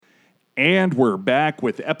And we're back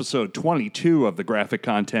with episode 22 of the Graphic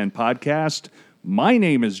Content Podcast. My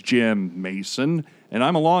name is Jim Mason, and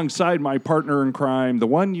I'm alongside my partner in crime,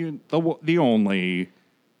 the only...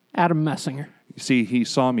 Adam Messinger. See, he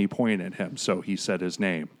saw me point at him, so he said his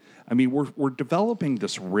name. I mean, we're developing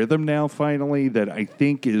this rhythm now, finally, that I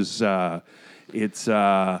think is... what's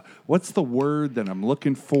the word that I'm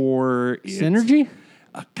looking for? Synergy?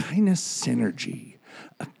 A kind of synergy.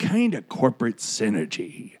 A kind of corporate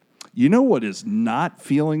synergy. You know what is not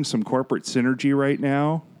feeling some corporate synergy right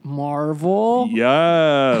now? Marvel.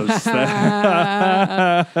 Yes.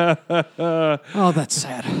 Oh, that's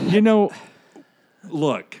sad. You know,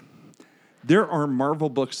 look, there are Marvel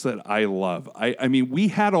books that I love. I mean, we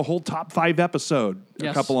had a whole top 5 episode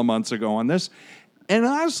a couple of months ago on this. And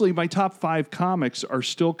honestly, my top 5 comics are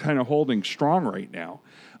still kind of holding strong right now.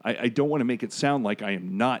 I don't want to make it sound like I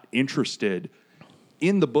am not interested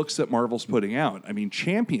in the books that Marvel's putting out. I mean,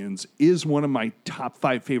 Champions is one of my top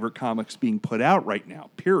 5 favorite comics being put out right now,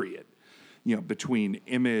 period. You know, between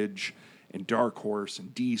Image and Dark Horse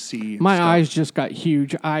and DC. And My stuff. eyes just got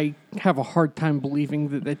huge. I have a hard time believing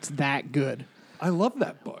that it's that good. I love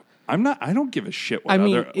that book. I don't give a shit what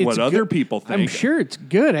it's other good. people think. I'm sure it's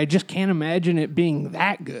good. I just can't imagine it being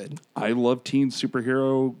that good. I love teen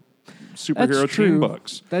superhero That's teen true.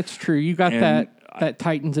 books. That's true. You got And that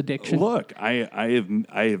Titans addiction. Look,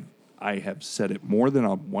 I have said it more than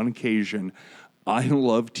on one occasion. I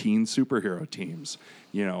love teen superhero teams.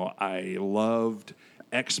 You know, I loved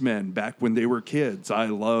X-Men back when they were kids. I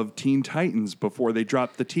loved Teen Titans before they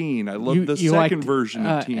dropped the teen. I loved the second version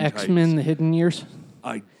of Teen Titans. X-Men: The Hidden Years.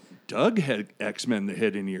 I dug X-Men: The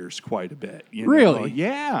Hidden Years quite a bit. Really?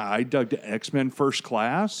 Yeah, I dug X-Men First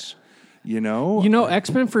Class. You know,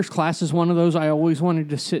 X-Men First Class is one of those I always wanted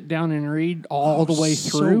to sit down and read all the way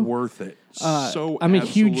through. So worth it. I'm a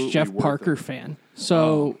huge Jeff Parker fan,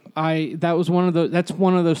 so that's one of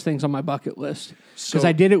those things on my bucket list because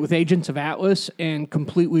I did it with Agents of Atlas and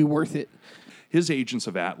completely worth it. His Agents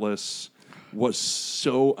of Atlas was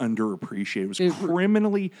so underappreciated. It was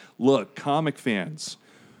criminally. Look, comic fans,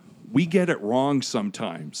 we get it wrong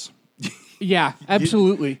sometimes. Yeah,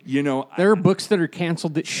 absolutely. There are books that are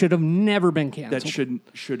canceled that should have never been canceled. That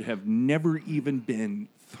should have never even been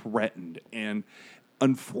threatened. And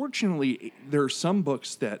unfortunately, there are some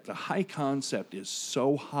books that the high concept is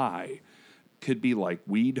so high, could be like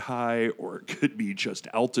weed high or it could be just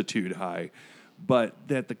altitude high, but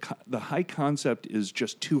that the high concept is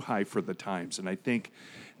just too high for the times. And I think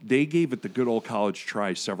they gave it the good old college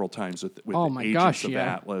try several times with Agents of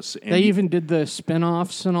Atlas. And they even did the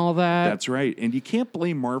spinoffs and all that. That's right. And you can't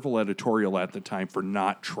blame Marvel editorial at the time for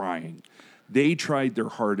not trying. They tried their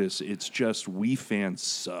hardest. It's just we fans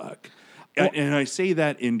suck. And I say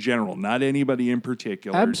that in general, not anybody in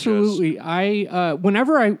particular. Absolutely.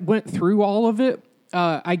 Whenever I went through all of it,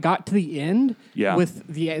 I got to the end with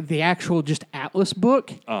the actual just Atlas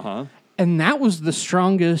book. Uh-huh. And that was the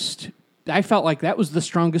strongest. I felt like that was the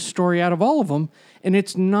strongest story out of all of them. And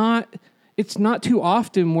it's not too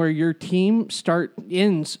often where your team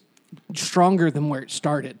ends stronger than where it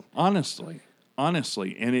started. Honestly.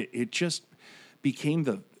 And it just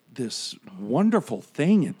became this wonderful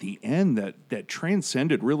thing at the end that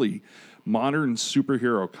transcended really modern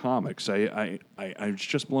superhero comics. I was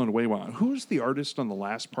just blown away. Wow. Who's the artist on the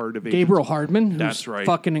last part of Agents? Gabriel Hardman. That's right.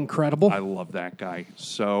 Fucking incredible. I love that guy.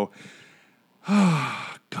 So,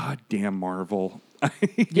 goddamn Marvel.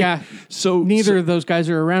 Yeah. So neither of those guys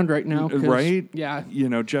are around right now. Right? Yeah.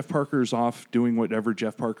 Jeff Parker's off doing whatever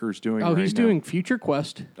Jeff Parker's doing. Oh, he's doing Future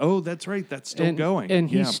Quest. Oh, that's right. That's still going. And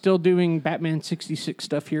he's still doing Batman 66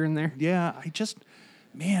 stuff here and there. Yeah.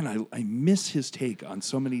 I miss his take on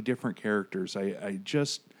so many different characters. I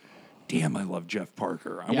love Jeff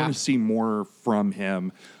Parker. I want to see more from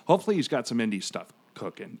him. Hopefully he's got some indie stuff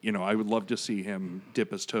cooking. I would love to see him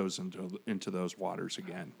dip his toes into those waters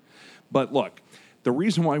again. But look, the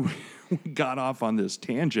reason why we got off on this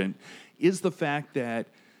tangent is the fact that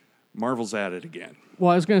Marvel's at it again.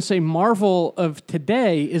 Well, I was going to say Marvel of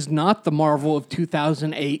today is not the Marvel of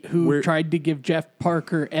 2008 who tried to give Jeff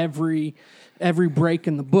Parker every break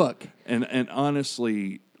in the book. And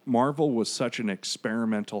honestly, Marvel was such an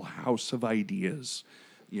experimental house of ideas,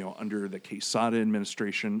 under the Quesada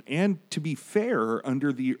administration, and to be fair,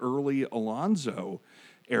 under the early Alonso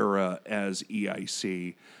era as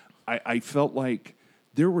EIC. I felt like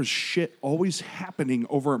there was shit always happening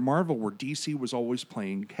over at Marvel where DC was always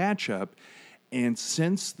playing catch-up. And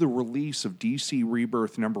since the release of DC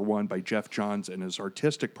Rebirth #1 by Jeff Johns and his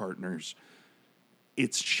artistic partners,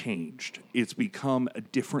 it's changed. It's become a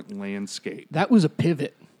different landscape. That was a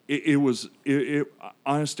pivot.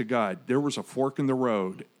 honest to God, there was a fork in the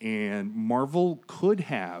road, and Marvel could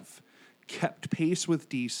have kept pace with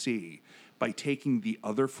DC by taking the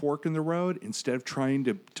other fork in the road instead of trying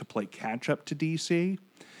to play catch up to DC.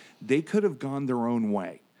 They could have gone their own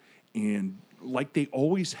way, and like they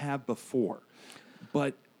always have before.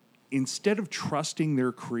 But instead of trusting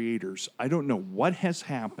their creators, I don't know what has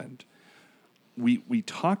happened. We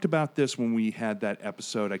talked about this when we had that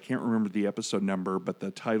episode. I can't remember the episode number, but the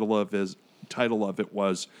title of it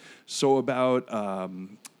was about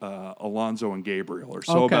Alonso and Gabriel,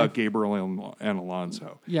 or about Gabriel and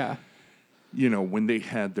Alonso. Yeah. When they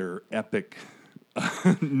had their epic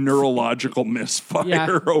neurological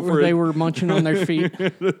misfire over they were munching on their feet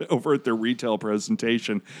over at their retail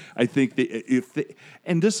presentation. I think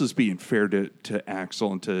and this is being fair to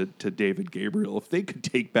Axel and to David Gabriel, if they could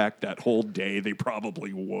take back that whole day, they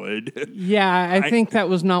probably would. Yeah, I think that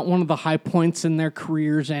was not one of the high points in their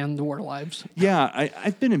careers and their lives. Yeah,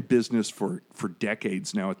 I've been in business for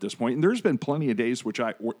decades now at this point, and there's been plenty of days which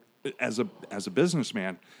as a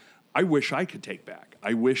businessman, I wish I could take back.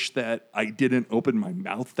 I wish that I didn't open my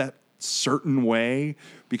mouth that certain way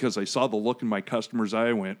because I saw the look in my customer's eye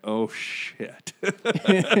and went, oh, shit.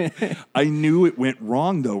 I knew it went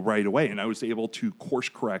wrong, though, right away, and I was able to course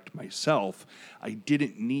correct myself. I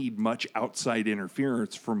didn't need much outside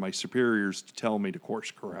interference from my superiors to tell me to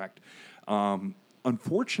course correct.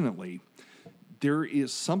 Unfortunately, there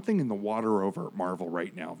is something in the water over at Marvel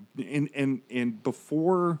right now. And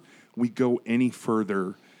before we go any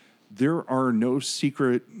further, there are no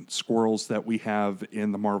secret squirrels that we have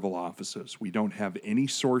in the Marvel offices. We don't have any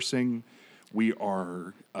sourcing. We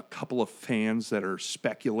are a couple of fans that are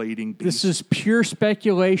speculating. This is pure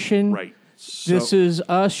speculation. Right. This is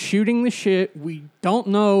us shooting the shit. We don't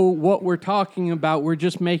know what we're talking about. We're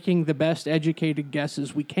just making the best educated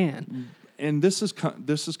guesses we can. And this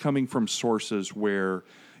is coming from sources where,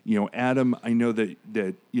 Adam, I know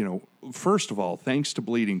that first of all, thanks to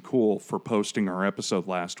Bleeding Cool for posting our episode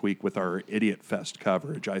last week with our Idiot Fest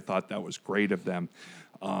coverage. I thought that was great of them.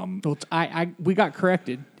 We got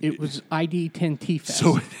corrected. It was ID10T Fest.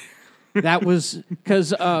 So that was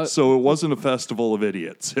because. So it wasn't a festival of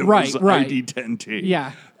idiots. It was ID10T.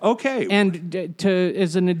 Yeah. Okay. And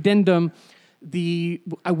as an addendum, we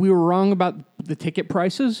were wrong about the ticket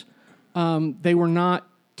prices. They were not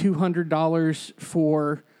 $200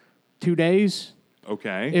 for 2 days.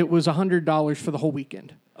 Okay. It was $100 for the whole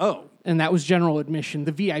weekend. Oh. And that was general admission.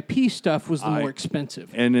 The VIP stuff was the more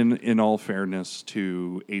expensive. And in all fairness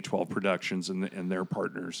to A12 Productions and their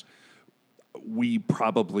partners, we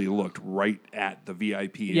probably looked right at the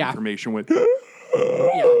VIP information with,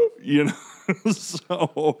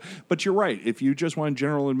 So, but you're right. If you just want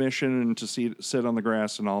general admission and to sit on the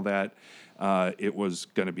grass and all that, it was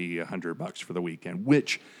going to be $100 for the weekend,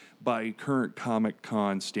 which by current Comic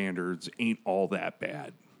Con standards ain't all that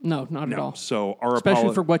bad. No, not at all. So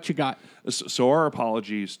especially for what you got. So our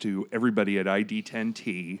apologies to everybody at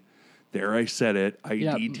ID10T. There, I said it.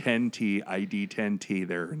 ID10T, ID10T.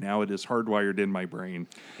 There. Now it is hardwired in my brain.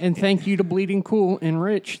 And thank you to Bleeding Cool and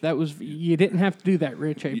Rich. You didn't have to do that,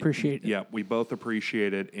 Rich. I appreciate it. Yeah, we both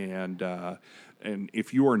appreciate it. And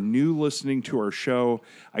if you are new listening to our show,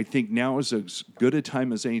 I think now is as good a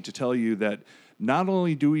time as any to tell you that not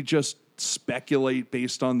only do we just speculate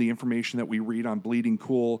based on the information that we read on Bleeding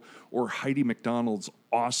Cool or Heidi McDonald's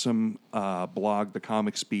awesome blog, The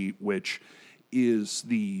Comics Beat, which is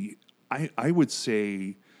I would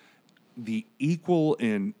say the equal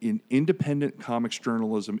in independent comics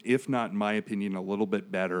journalism, if not, in my opinion, a little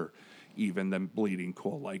bit better even than Bleeding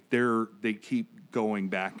Cool. Like they keep going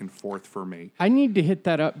back and forth for me. I need to hit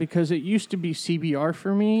that up because it used to be CBR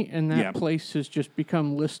for me, and that place has just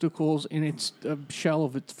become Listicles, and it's a shell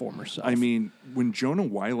of its former self. I mean, when Jonah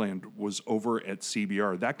Weiland was over at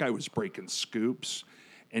CBR, that guy was breaking scoops,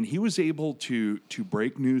 and he was able to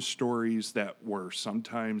break news stories that were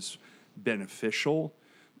sometimes beneficial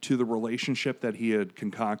to the relationship that he had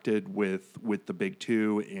concocted with the Big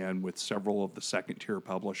Two and with several of the second-tier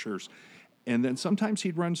publishers. And then sometimes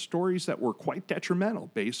he'd run stories that were quite detrimental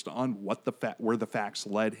based on where the facts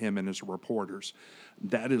led him and his reporters.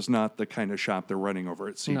 That is not the kind of shop they're running over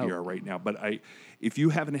at CBR right now. But if you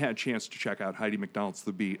haven't had a chance to check out Heidi McDonald's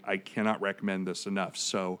The Beat, I cannot recommend this enough.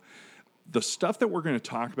 So the stuff that we're going to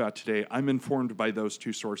talk about today, I'm informed by those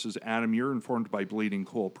two sources. Adam, you're informed by Bleeding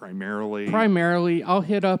Cool primarily. Primarily, I'll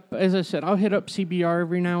hit up, as I said, CBR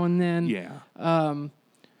every now and then. Yeah.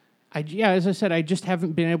 As I said, I just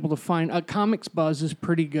haven't been able to find. Comics Buzz is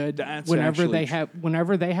pretty good. That's whenever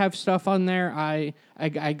they have stuff on there, I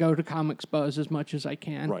go to Comics Buzz as much as I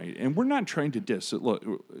can. Right, and we're not trying to diss it. Look,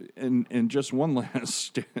 and just one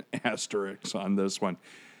last asterisk on this one.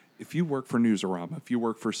 If you work for Newsarama, if you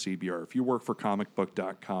work for CBR, if you work for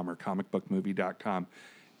comicbook.com or comicbookmovie.com,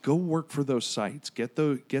 go work for those sites. Get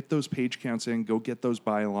those page counts in. Go get those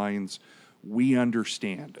bylines. We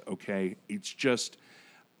understand, okay? It's just,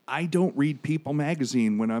 I don't read People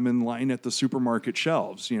magazine when I'm in line at the supermarket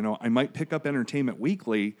shelves. You know, I might pick up Entertainment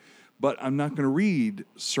Weekly, but I'm not going to read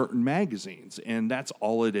certain magazines, and that's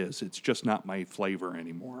all it is. It's just not my flavor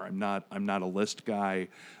anymore. I'm not a list guy.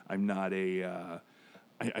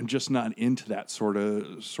 I'm just not into that sort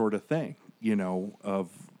of thing, you know, of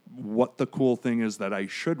what the cool thing is that I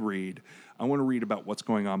should read. I want to read about what's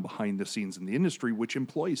going on behind the scenes in the industry, which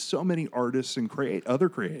employs so many artists and other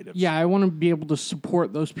creatives. Yeah, I want to be able to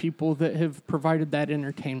support those people that have provided that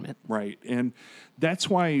entertainment. Right, and that's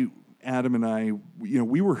why Adam and I, you know,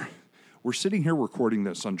 we're sitting here recording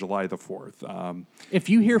this on July the 4th. If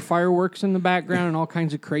you hear fireworks in the background and all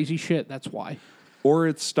kinds of crazy shit, that's why. Or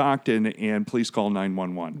it's Stockton, and please call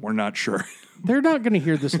 911. We're not sure. They're not going to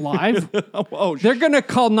hear this live. They're going to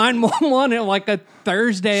call 911 at like a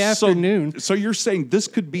Thursday afternoon. So you're saying this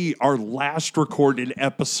could be our last recorded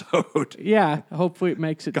episode? Yeah, hopefully it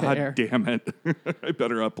makes it to air. God damn it. I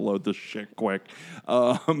better upload this shit quick.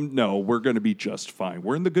 No, we're going to be just fine.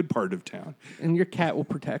 We're in the good part of town. And your cat will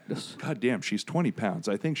protect us. God damn, she's 20 pounds.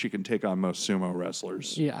 I think she can take on most sumo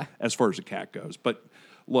wrestlers. Yeah. As far as a cat goes. But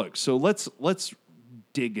look, so let's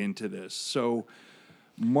dig into this. So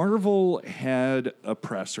Marvel had a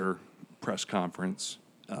press conference,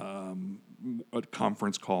 a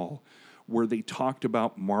conference call where they talked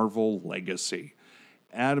about Marvel Legacy.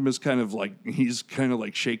 Adam is he's kind of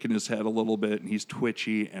like shaking his head a little bit, and he's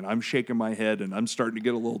twitchy, and I'm shaking my head, and I'm starting to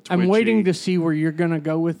get a little twitchy. I'm waiting to see where you're going to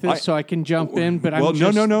go with this so I can jump in, but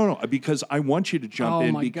no, because I want you to jump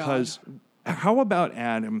in because how about,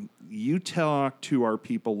 Adam, you talk to our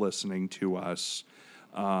people listening to us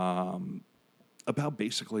about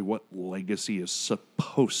basically what Legacy is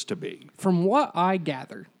supposed to be. From what I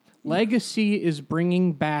gather, Legacy is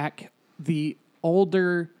bringing back the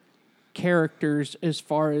older characters as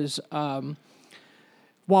far as,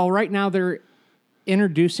 while right now they're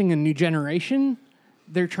introducing a new generation,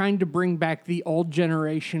 they're trying to bring back the old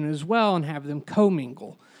generation as well and have them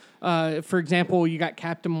commingle. For example, you got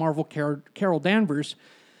Captain Marvel, Carol Danvers,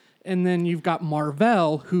 and then you've got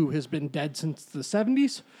Marvel, who has been dead since the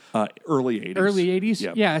 70s. Early 80s. Early 80s?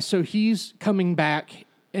 Yep. Yeah, so he's coming back,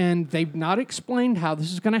 and they've not explained how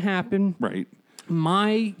this is going to happen. Right.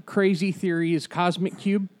 My crazy theory is Cosmic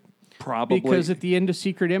Cube. Probably. Because at the end of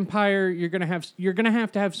Secret Empire, you're gonna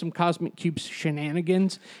have to have some Cosmic Cube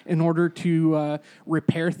shenanigans in order to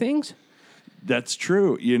repair things. That's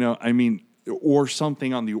true. You know, I mean, or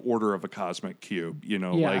something on the order of a Cosmic Cube. You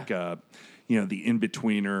know, like the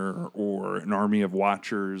In-Betweener or an army of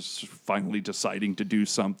Watchers finally deciding to do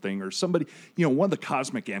something, or somebody, one of the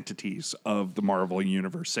cosmic entities of the Marvel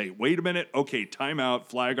Universe say, wait a minute, okay, time out,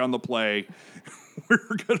 flag on the play.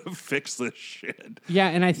 We're going to fix this shit. Yeah,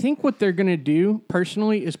 and I think what they're going to do,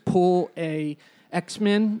 personally, is pull a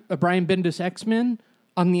Brian Bendis X-Men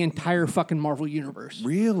on the entire fucking Marvel Universe.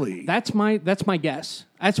 Really? That's my guess.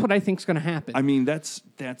 That's what I think's going to happen. I mean, that's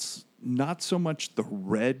not so much the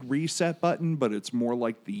red reset button, but it's more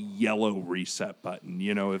like the yellow reset button.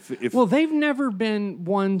 Well, they've never been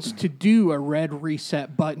ones to do a red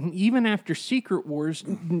reset button, even after Secret Wars.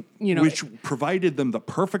 Which provided them the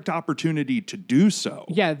perfect opportunity to do so.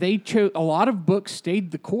 Yeah, they chose. A lot of books stayed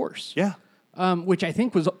the course. Yeah, which I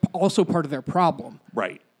think was also part of their problem.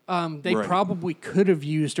 Right. They probably could have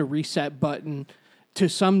used a reset button to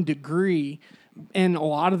some degree. And a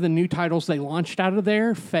lot of the new titles they launched out of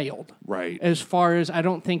there failed. Right. As far as I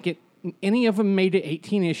don't think any of them made it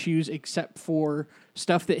 18 issues except for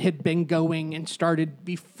stuff that had been going and started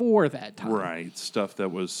before that time. Right. Stuff that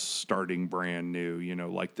was starting brand new,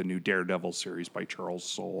 like the new Daredevil series by Charles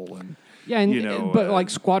Soule. And, but like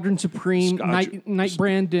Squadron Supreme,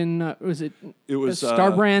 Nightbrand, and was it? It was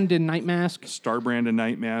Starbrand and Nightmask. Starbrand and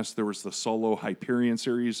Nightmask. There was the solo Hyperion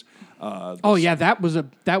series. That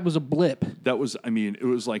was a blip. It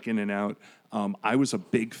was like in and out. I was a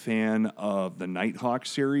big fan of the Nighthawk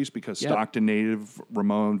series because Stockton native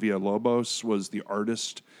Ramon Villalobos was the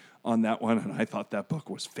artist on that one, and I thought that book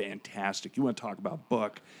was fantastic. You want to talk about a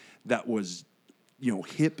book that was,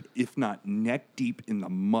 hip, if not neck deep in the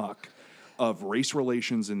muck of race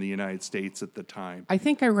relations in the United States at the time. I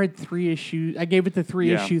think I read 3 issues. I gave it the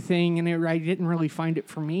 3-issue thing, and I didn't really find it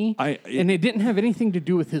for me. And it didn't have anything to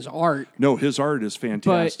do with his art. No, his art is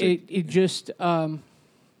fantastic. But it just, I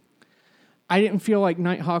didn't feel like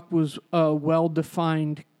Nighthawk was a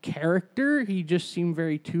well-defined character. He just seemed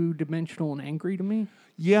very two-dimensional and angry to me.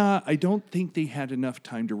 Yeah, I don't think they had enough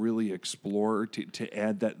time to really explore to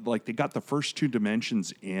add that. Like, they got the first 2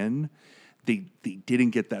 dimensions in. They didn't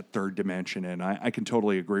get that 3rd dimension in. I can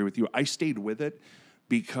totally agree with you. I stayed with it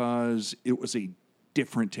because it was a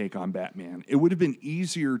different take on Batman. It would have been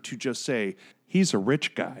easier to just say, he's a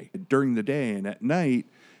rich guy during the day, and at night,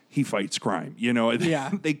 he fights crime.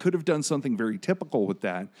 They could have done something very typical with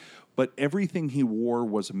that. But everything he wore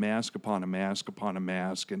was a mask upon a mask upon a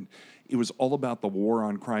mask, and it was all about the war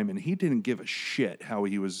on crime. And he didn't give a shit how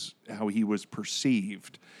he was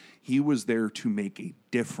perceived. He was there to make a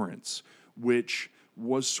difference, which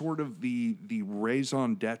was sort of the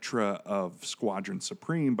raison d'etre of Squadron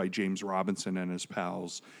Supreme by James Robinson and his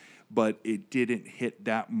pals. But it didn't hit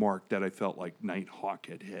that mark that I felt like Nighthawk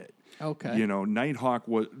had hit. Okay. Nighthawk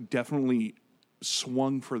was definitely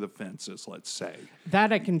swung for the fences, let's say.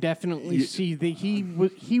 That I can definitely see that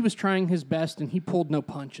he was trying his best and he pulled no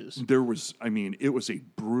punches. It was a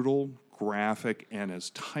brutal, graphic, and as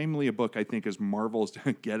timely a book, I think, as Marvel's.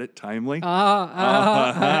 Get it? Timely? Yeah,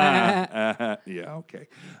 okay.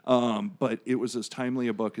 But it was as timely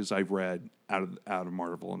a book as I've read out of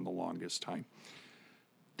Marvel in the longest time.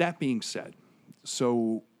 That being said,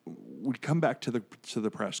 so we come back to the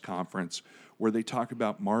press conference where they talk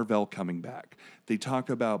about Mar-Vell coming back. They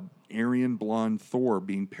talk about Aryan blonde Thor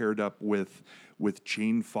being paired up with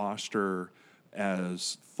Jane Foster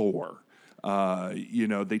as Thor.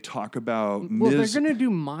 They talk about they're going to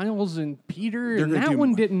do Miles and Peter, and that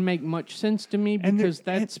one didn't make much sense to me because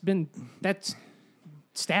that's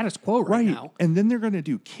status quo right now. And then they're going to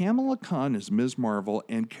do Kamala Khan as Ms. Marvel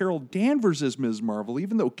and Carol Danvers as Ms. Marvel,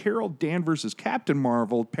 even though Carol Danvers is Captain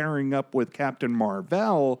Marvel pairing up with Captain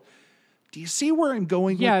Mar-Vell. Do you see where I'm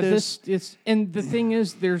going with this? And the thing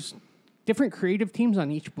is, there's different creative teams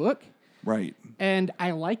on each book. Right. And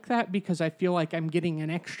I like that because I feel like I'm getting an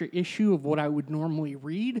extra issue of what I would normally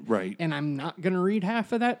read. Right. And I'm not going to read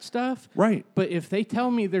half of that stuff. Right. But if they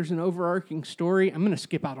tell me there's an overarching story, I'm going to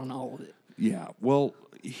skip out on all of it. Yeah. Well,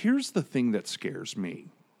 here's the thing that scares me.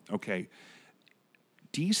 Okay.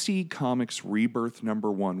 DC Comics Rebirth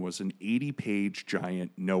 #1 was an 80-page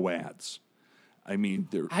giant, no ads. I mean,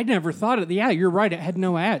 I never thought it. Yeah, you're right. It had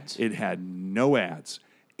no ads. It had no ads.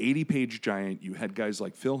 80-page giant. You had guys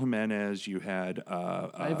like Phil Jimenez. You had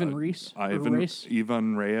Ivan Reis.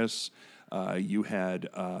 Ivan Reyes. You had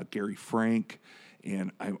Gary Frank, and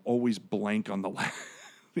I'm always blank on the last.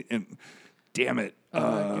 And damn it,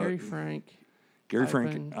 Gary Frank,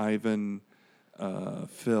 Ivan,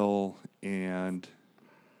 Phil, and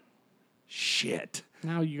shit.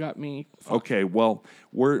 Now you got me. Okay, well,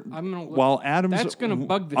 while Adam's that's going to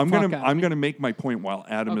bug the fuck out of me. I'm going to make my point while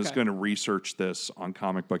Adam is going to research this on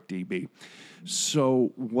Comic Book DB.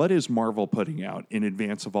 So, what is Marvel putting out in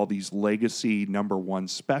advance of all these legacy #1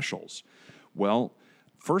 specials? Well,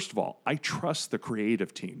 first of all, I trust the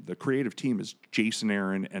creative team. The creative team is Jason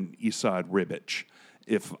Aaron and Esad Ribic.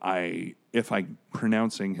 If I'm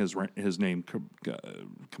pronouncing his name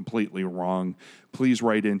completely wrong, please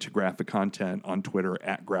write into Graphic Content on Twitter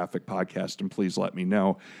 @Graphic Podcast and please let me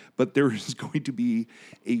know. But there is going to be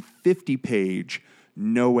a 50-page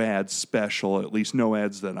no ads special, at least no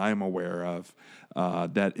ads that I'm aware of,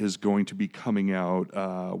 that is going to be coming out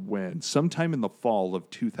sometime in the fall of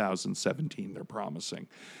 2017. They're promising.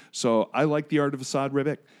 So I like the art of Esad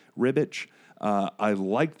Ribic. I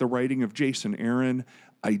like the writing of Jason Aaron.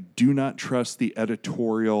 I do not trust the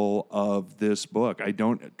editorial of this book. I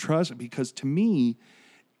don't trust it because, to me,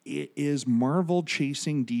 it is Marvel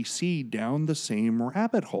chasing DC down the same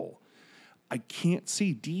rabbit hole. I can't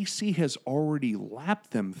see. DC has already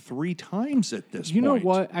lapped them 3 times at this point. You know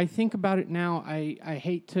what? I think about it now. I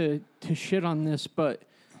hate to shit on this, but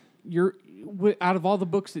out of all the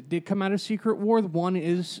books that did come out of Secret War, one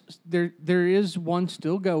is there is one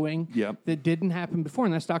still going that didn't happen before,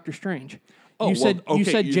 and that's Doctor Strange. You said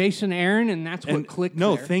Jason Aaron, and that's what clicked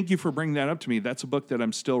there. Thank you for bringing that up to me. That's a book that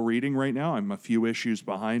I'm still reading right now. I'm a few issues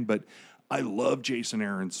behind, but I love Jason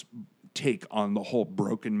Aaron's take on the whole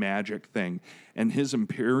broken magic thing and his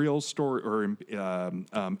empirical storyline.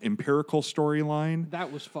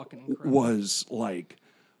 That was fucking incredible. Was like,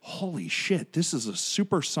 holy shit, this is a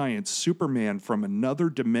super science Superman from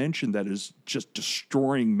another dimension that is just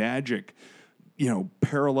destroying magic,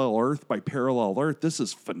 parallel Earth by parallel Earth. This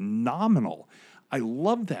is phenomenal. I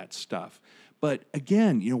love that stuff. But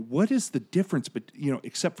again, what is the difference? But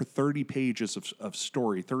except for 30 pages of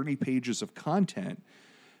story, 30 pages of content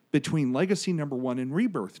between Legacy #1 and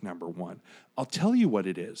Rebirth #1, I'll tell you what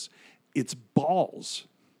it is. It's balls.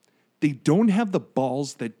 They don't have the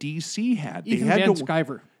balls that DC had. Ethan Van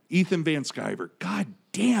Sciver. Ethan Van Sciver. God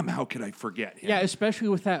damn, how could I forget him? Yeah, especially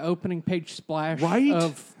with that opening page splash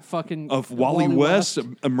of Wally West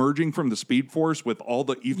emerging from the Speed Force with all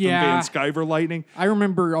the Ethan Van Sciver lightning. I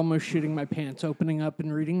remember almost shitting my pants opening up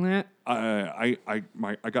and reading that. I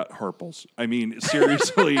got harples. I mean,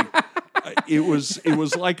 seriously. It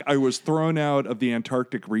was like I was thrown out of the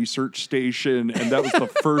Antarctic Research Station, and that was the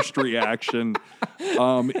first reaction.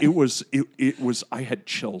 It was. I had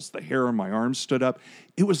chills. The hair on my arms stood up.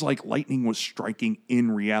 It was like lightning was striking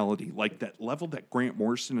in reality. Like that level that Grant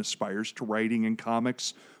Morrison aspires to writing in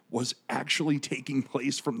comics was actually taking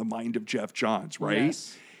place from the mind of Jeff Johns, right?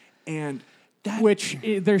 Yes. And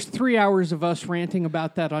there's 3 hours of us ranting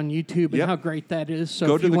about that on YouTube and how great that is.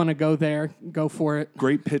 So if you want to go there, go for it.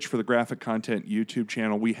 Great pitch for the graphic content YouTube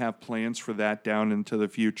channel. We have plans for that down into the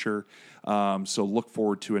future. So look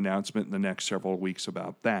forward to announcement in the next several weeks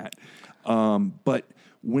about that. But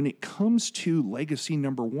when it comes to Legacy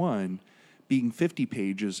 #1 being 50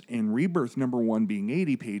 pages and Rebirth #1 being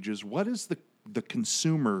 80 pages, what is the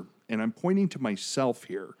consumer, and I'm pointing to myself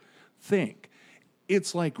here, think?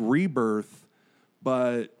 It's like Rebirth,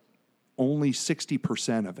 but only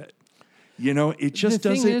 60% of it. It just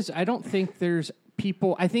doesn't. The thing is, I don't think there's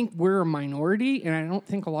people. I think we're a minority, and I don't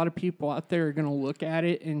think a lot of people out there are going to look at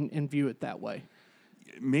it and view it that way.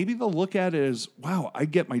 Maybe they'll look at it as, wow, I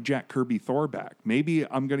get my Jack Kirby Thor back. Maybe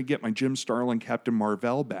I'm going to get my Jim Starlin Captain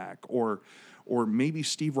Marvel back. Or maybe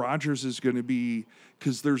Steve Rogers is going to be,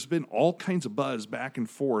 because there's been all kinds of buzz back and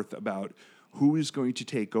forth about who is going to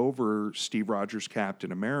take over Steve Rogers'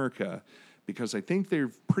 Captain America, because I think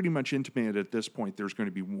they've pretty much intimated at this point there's going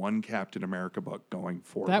to be one Captain America book going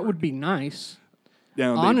forward. That would be nice.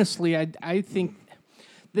 Now, honestly, I think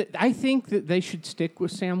that they should stick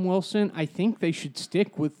with Sam Wilson. I think they should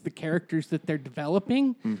stick with the characters that they're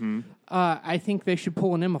developing. Mm-hmm. I think they should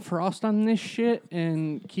pull an Emma Frost on this shit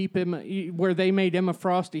and keep him where they made Emma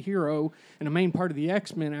Frost a hero and a main part of the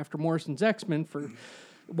X-Men after Morrison's X-Men for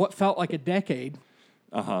what felt like a decade.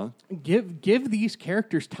 Give these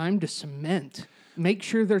characters time to cement. Make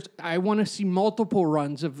sure I want to see multiple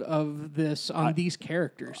runs of this on these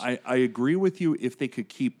characters. I agree with you if they could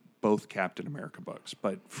keep both Captain America books.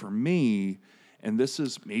 But for me, and this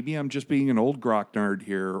is, maybe I'm just being an old grok nerd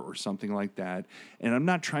here or something like that, and I'm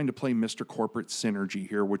not trying to play Mr. Corporate Synergy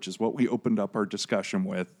here, which is what we opened up our discussion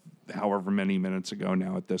with however many minutes ago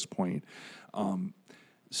now at this point.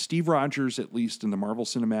 Steve Rogers, at least in the Marvel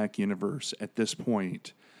Cinematic Universe at this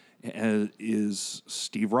point, is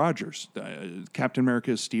Steve Rogers. Captain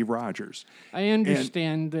America is Steve Rogers. I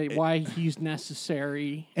understand why he's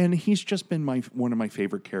necessary. And he's just been one of my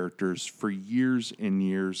favorite characters for years and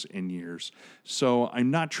years and years. So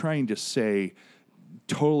I'm not trying to say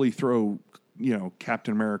totally throw,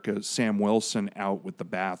 Captain America, Sam Wilson out with the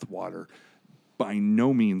bathwater. By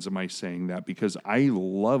no means am I saying that, because I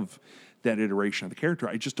love that iteration of the character.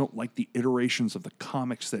 I just don't like the iterations of the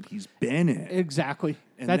comics that he's been in. Exactly.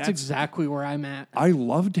 And that's exactly where I'm at. I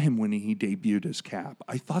loved him when he debuted as Cap.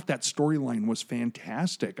 I thought that storyline was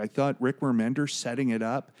fantastic. I thought Rick Remender setting it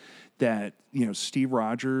up that, Steve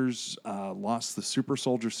Rogers lost the super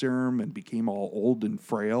soldier serum and became all old and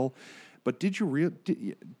frail. But did you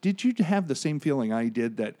have the same feeling I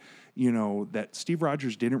did that, that Steve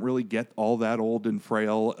Rogers didn't really get all that old and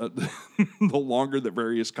frail the longer the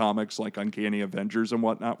various comics like Uncanny Avengers and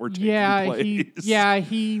whatnot were taking place?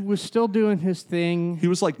 He was still doing his thing. He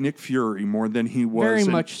was like Nick Fury more than he was very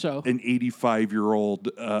much so an 85-year-old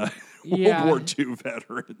World War II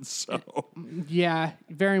veteran. So yeah,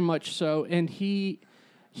 very much so, and he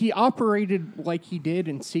operated like he did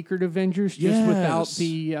in Secret Avengers, just without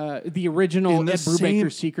the original Ed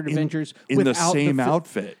Brubaker Secret Avengers. In the same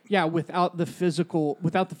outfit. Yeah, without the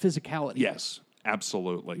physicality. Yes,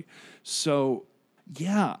 absolutely. So,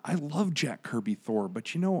 yeah, I love Jack Kirby Thor,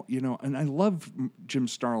 but and I love Jim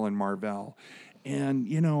Starlin Marvel. And,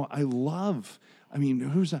 I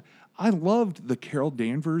loved the Carol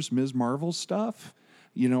Danvers Ms. Marvel stuff.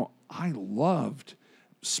 I loved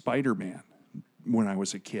Spider-Man when I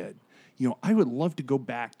was a kid. I would love to go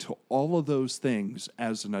back to all of those things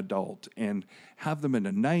as an adult and have them in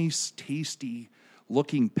a nice, tasty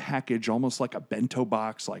looking package, almost like a bento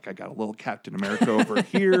box. Like, I got a little Captain America over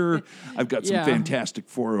here. I've got some Fantastic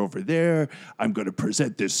Four over there. I'm going to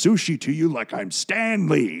present this sushi to you like I'm Stan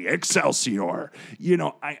Lee, Excelsior.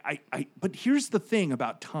 But here's the thing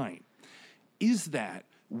about time is that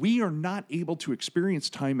We are not able to experience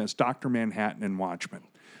time as Dr. Manhattan and Watchmen.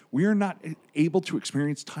 We are not able to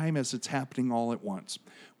experience time as it's happening all at once.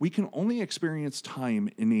 We can only experience time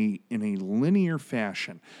in a linear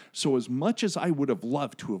fashion. So as much as I would have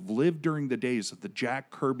loved to have lived during the days of the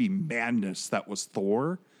Jack Kirby madness that was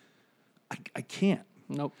Thor, I can't.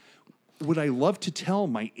 Nope. Would I love to tell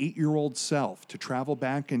my 8-year-old self to travel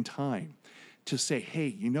back in time to say, hey,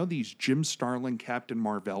 you know these Jim Starlin Captain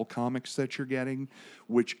Marvel comics that you're getting,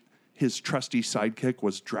 which his trusty sidekick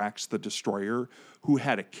was Drax the Destroyer, who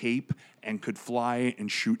had a cape and could fly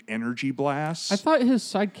and shoot energy blasts? I thought his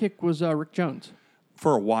sidekick was Rick Jones.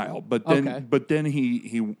 For a while, but then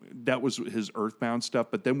he that was his Earthbound stuff.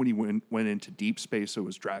 But then when he went into deep space, it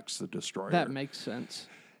was Drax the Destroyer. That makes sense.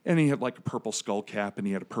 And he had like a purple skull cap, and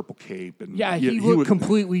he had a purple cape, and he looked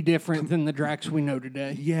completely different than the Drax we know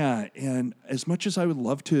today. Yeah, and as much as I would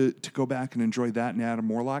love to go back and enjoy that and Adam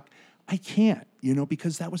Warlock, I can't,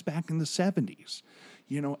 because that was back in the 70s.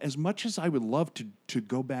 As much as I would love to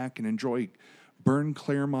go back and enjoy Byrne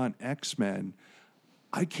Claremont X-Men,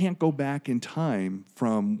 I can't go back in time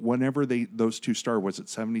from whenever those two started. Was it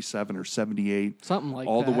 77 or 78? Something like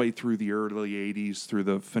that. All the way through the early 80s, through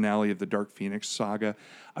the finale of the Dark Phoenix saga.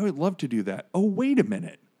 I would love to do that. Oh, wait a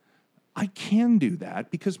minute. I can do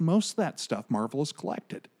that because most of that stuff Marvel has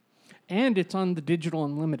collected. And it's on the digital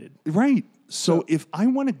unlimited. Right. So if I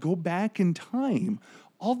want to go back in time,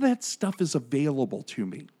 all that stuff is available to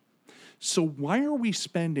me. So why are we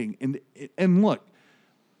spending, and look,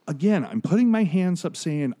 again, I'm putting my hands up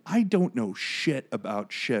saying I don't know shit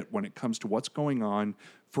about shit when it comes to what's going on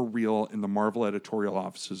for real in the Marvel editorial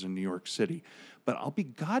offices in New York City. But I'll be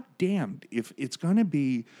goddamned if it's going to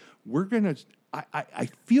be, I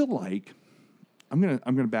feel like, I'm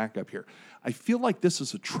gonna back up here. I feel like this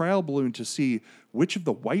is a trial balloon to see which of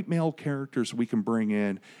the white male characters we can bring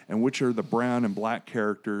in, and which are the brown and black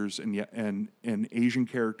characters, and Asian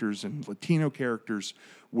characters and Latino characters,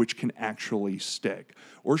 which can actually stick.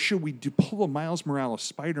 Or should we pull a Miles Morales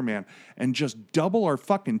Spider-Man and just double our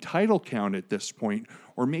fucking title count at this point,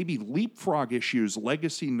 or maybe leapfrog issues,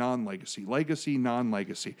 legacy, non-legacy, legacy,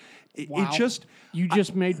 non-legacy? Wow. You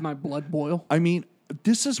just made my blood boil. I mean,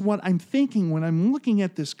 this is what I'm thinking when I'm looking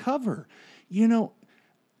at this cover.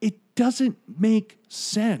 It doesn't make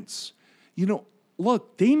sense.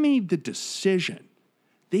 Look, they made the decision.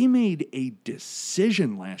 They made a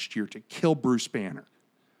decision last year to kill Bruce Banner.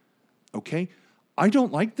 Okay? I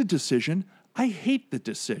don't like the decision. I hate the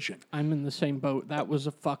decision. I'm in the same boat. That was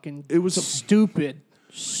a fucking stupid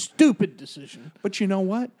decision. But you know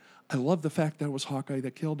what? I love the fact that it was Hawkeye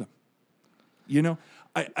that killed him.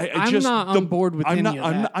 I'm not on board with any of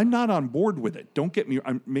that. I'm not on board with it. Don't get me.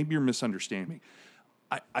 Maybe you're misunderstanding me.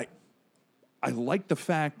 I like the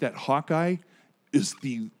fact that Hawkeye is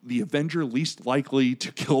the Avenger least likely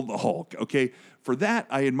to kill the Hulk. Okay, for that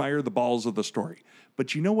I admire the balls of the story.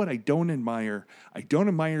 But you know what I don't admire? I don't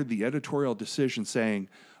admire the editorial decision saying,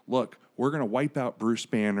 look, we're going to wipe out Bruce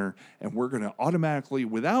Banner, and we're going to automatically,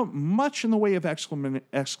 without much in the way of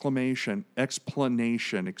explanation,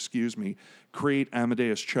 create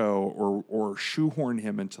Amadeus Cho or shoehorn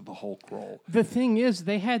him into the Hulk role. The thing is,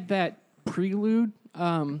 they had that prelude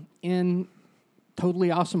in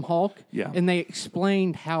Totally Awesome Hulk, and they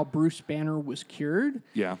explained how Bruce Banner was cured.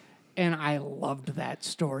 Yeah. And I loved that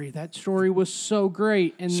story. That story was so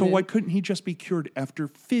great. And so why couldn't he just be cured after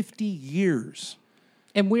 50 years?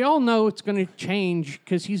 And we all know it's going to change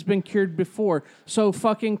because he's been cured before. So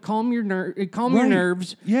fucking calm your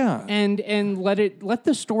nerves. Yeah. And let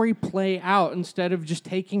the story play out instead of just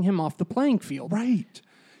taking him off the playing field. Right.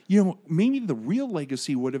 Maybe the real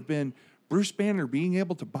legacy would have been Bruce Banner being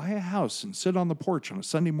able to buy a house and sit on the porch on a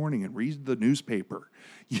Sunday morning and read the newspaper.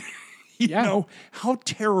 You know, how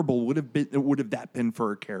terrible would have that been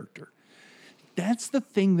for a character? That's the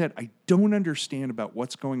thing that I don't understand about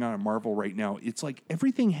what's going on in Marvel right now. It's like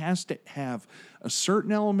everything has to have a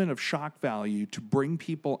certain element of shock value to bring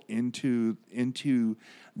people into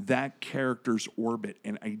that character's orbit.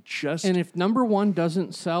 And if number one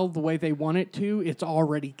doesn't sell the way they want it to, it's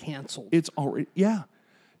already canceled. It's already, yeah.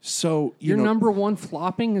 So your number one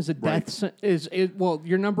flopping is a death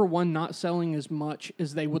your number one not selling as much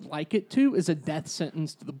as they would like it to is a death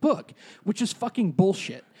sentence to the book, which is fucking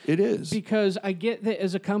bullshit. It is. Because I get that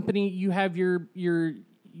as a company you have your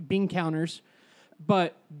bean counters,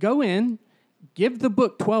 but go in, give the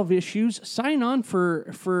book 12 issues, sign on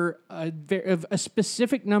for a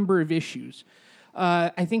specific number of issues.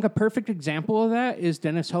 I think a perfect example of that is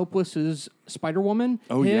Dennis Hopeless's Spider-Woman.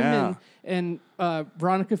 Oh, yeah. And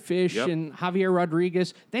Veronica Fish and Javier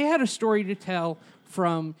Rodriguez. They had a story to tell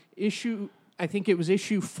from issue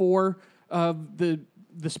 4 of the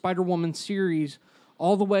the Spider-Woman series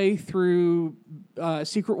all the way through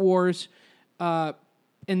Secret Wars, and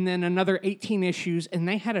then another 18 issues, and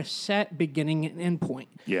they had a set beginning and end point.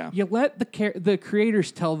 Yeah. You let the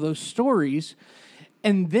creators tell those stories,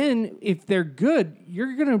 and then if they're good,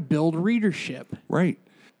 you're going to build readership. Right.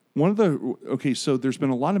 So there's been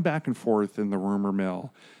a lot of back and forth in the rumor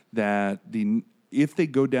mill that if they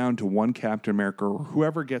go down to one Captain America or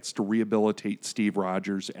whoever gets to rehabilitate Steve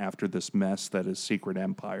Rogers after this mess that is Secret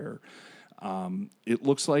Empire, it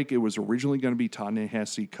looks like it was originally going to be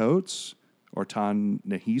Ta-Nehisi Coates or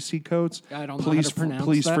Ta-Nehisi Coates. I don't know how to pronounce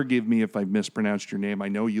Please that. Forgive me if I mispronounced your name. I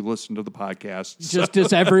know you listen to the podcast. Just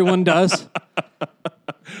as everyone does.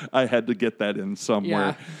 I had to get that in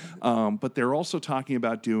somewhere. Yeah. But they're also talking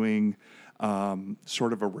about doing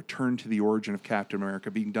sort of a return to the origin of Captain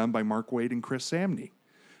America being done by Mark Waid and Chris Samney,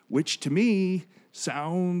 which to me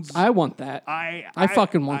sounds... I want that. I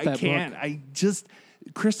fucking want that book. book.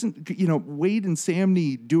 Waid and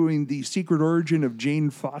Samney doing the secret origin of Jane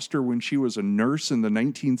Foster when she was a nurse in the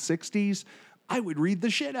 1960s. I would read the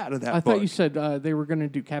shit out of that book. I thought you said they were going to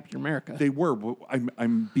do Captain America. They were. But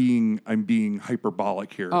I'm being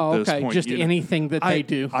hyperbolic here. Oh, at this okay. point. Just anything that they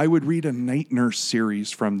do. I would read a Night Nurse series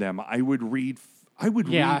from them. I would read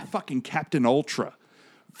fucking Captain Ultra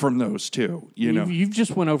from those two. You've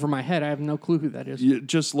just went over my head. I have no clue who that is. You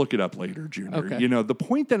just look it up later, Junior. Okay. The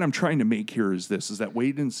point that I'm trying to make here is this: is that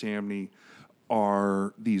Waid and Samney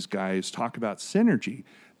are these guys talk about synergy.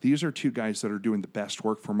 These are two guys that are doing the best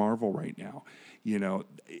work for Marvel right now.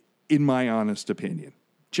 In my honest opinion,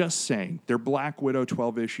 just saying, their Black Widow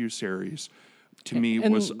 12-issue series to me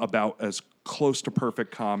was about as close to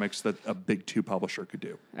perfect comics that a big two publisher could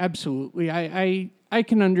do. Absolutely. I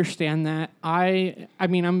can understand that. I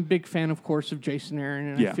mean, I'm a big fan, of course, of Jason Aaron,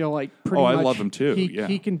 and I feel like pretty much I love him too.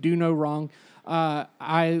 He can do no wrong.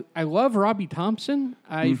 I love Robbie Thompson.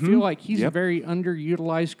 I feel like he's a very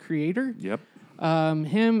underutilized creator. Yep.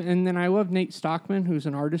 Him, and then I love Nate Stockman, who's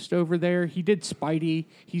an artist over there. He did Spidey.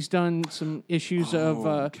 He's done some issues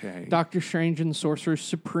of Doctor Strange and the Sorcerer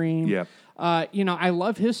Supreme. Yep. I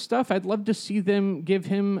love his stuff. I'd love to see them give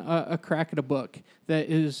him a crack at a book that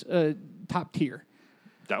is top tier.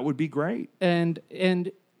 That would be great. And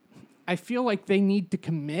I feel like they need to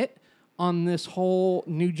commit on this whole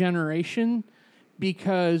new generation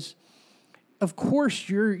because... Of course,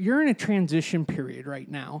 you're in a transition period right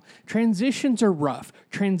now. Transitions are rough.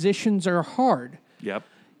 Transitions are hard. Yep.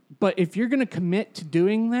 But if you're going to commit to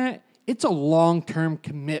doing that, it's a long-term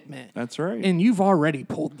commitment. That's right. And you've already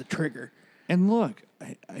pulled the trigger. And look,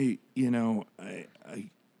 I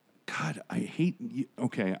hate...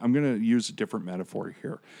 Okay, I'm going to use a different metaphor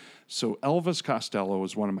here. So Elvis Costello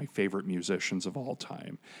is one of my favorite musicians of all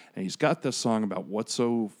time. And he's got this song about what's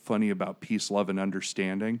so funny about peace, love, and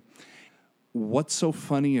understanding. What's so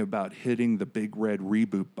funny about hitting the big red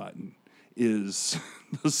reboot button is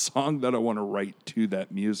the song that I want to write to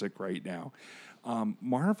that music right now.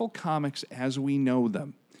 Marvel Comics, as we know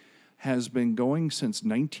them, has been going since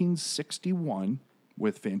 1961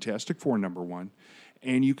 with Fantastic Four #1.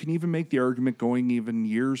 And you can even make the argument going even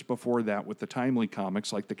years before that with the timely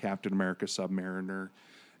comics like the Captain America Submariner,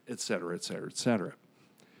 et cetera, et cetera, et cetera.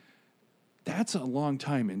 That's a long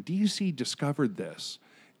time. And DC discovered this,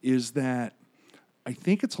 is that I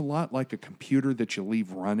think it's a lot like a computer that you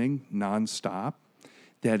leave running nonstop,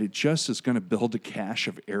 that it just is going to build a cache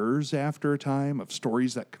of errors after a time, of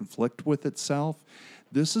stories that conflict with itself.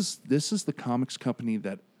 This is the comics company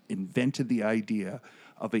that invented the idea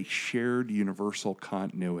of a shared universal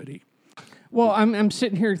continuity. Well, I'm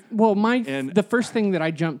sitting here. Well, the first thing that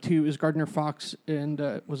I jumped to is Gardner Fox and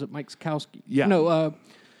was it Mike Sekowsky? Yeah. No,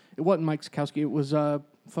 it wasn't Mike Sekowsky. It was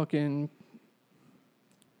fucking...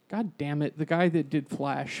 God damn it. The guy that did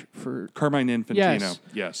Flash for... Carmine Infantino.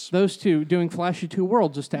 Yes. Those two doing Flash of Two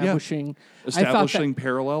Worlds, establishing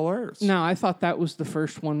parallel Earths. No, I thought that was the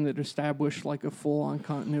first one that established like a full-on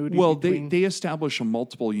continuity. Well, they establish a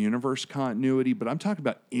multiple universe continuity, but I'm talking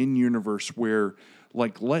about in-universe where,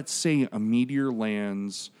 like, let's say a meteor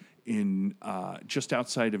lands in just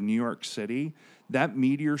outside of New York City. That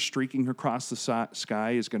meteor streaking across the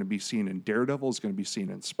sky is going to be seen in Daredevil, is going to be seen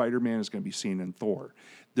in Spider-Man, is going to be seen in Thor.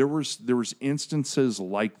 There was instances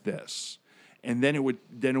like this, and then it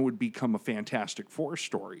would become a Fantastic Four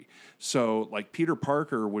story. So, like, Peter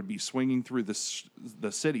Parker would be swinging through the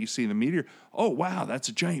city, seeing the meteor. Oh, wow, that's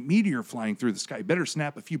a giant meteor flying through the sky. Better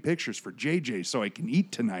snap a few pictures for JJ so I can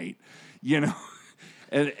eat tonight,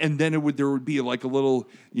 And then there would be like a little,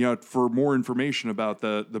 for more information about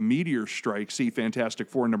the meteor strike, see Fantastic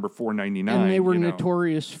Four number 499. And they were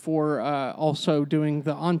notorious for also doing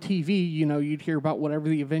on TV, you'd hear about whatever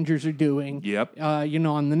the Avengers are doing. Yep.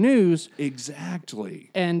 On the news. Exactly.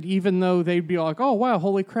 And even though they'd be like, oh, wow,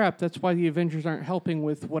 holy crap, that's why the Avengers aren't helping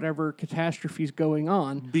with whatever catastrophe's going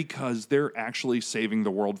on. Because they're actually saving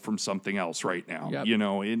the world from something else right now. Yep.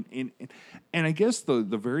 And I guess the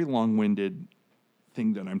very long-winded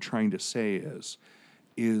thing that I'm trying to say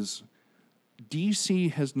is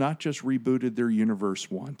DC has not just rebooted their universe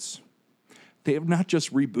once. They have not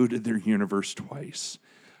just rebooted their universe twice.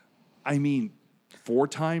 I mean, 4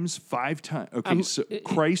 times, 5 times. Okay,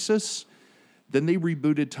 Crisis. Then they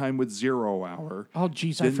rebooted Time with Zero Hour. Oh,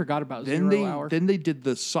 geez, I forgot about Zero Hour. Then they did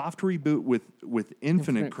the soft reboot with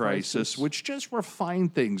Infinite Crisis, which just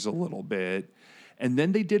refined things a little bit. And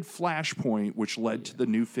then they did Flashpoint, which led to the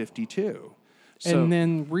New 52. And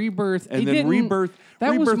then Rebirth. Rebirth. That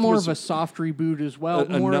Rebirth was more of a soft reboot as well,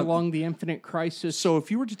 more along the Infinite Crisis. So if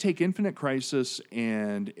you were to take Infinite Crisis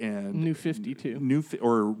and New 52,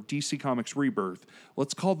 or DC Comics Rebirth,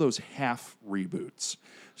 let's call those half reboots.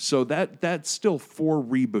 So that's still 4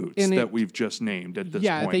 reboots that we've just named at this point.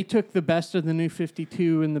 Yeah, they took the best of the New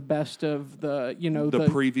 52 and the best of the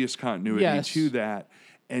previous continuity to that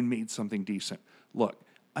and made something decent. Look,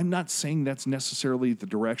 I'm not saying that's necessarily the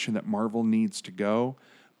direction that Marvel needs to go,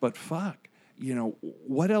 but fuck,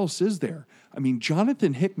 what else is there? I mean,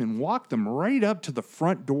 Jonathan Hickman walked them right up to the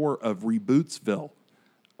front door of Rebootsville,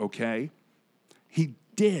 okay? He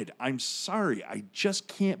did. I'm sorry. I just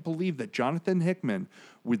can't believe that Jonathan Hickman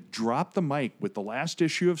would drop the mic with the last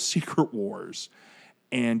issue of Secret Wars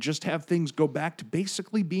and just have things go back to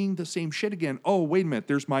basically being the same shit again. Oh, wait a minute.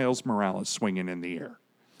 There's Miles Morales swinging in the air.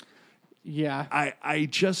 Yeah. I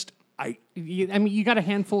mean, you got a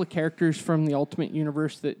handful of characters from the Ultimate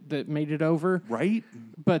Universe that made it over. Right.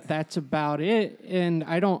 But that's about it. And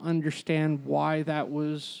I don't understand why that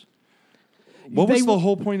was... What was the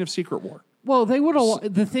whole point of Secret War? Well, they would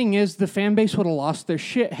have... The thing is, the fan base would have lost their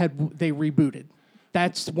shit had they rebooted.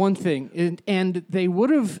 That's one thing. And they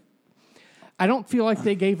would have... I don't feel like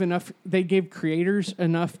they gave creators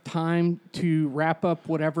enough time to wrap up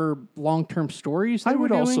whatever long-term stories they were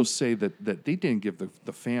doing. I would also say that they didn't give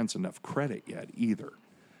the fans enough credit yet either.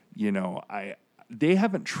 They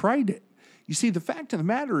haven't tried it. You see, the fact of the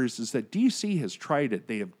matter is that DC has tried it.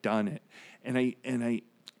 They have done it.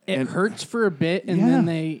 It hurts for a bit, and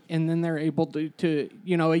then they're able to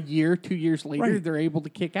a year, 2 years later, they're able to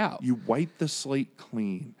kick out. You wipe the slate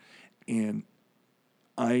clean, and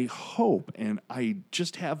I hope, and I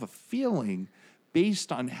just have a feeling,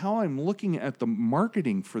 based on how I'm looking at the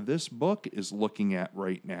marketing for this book is looking at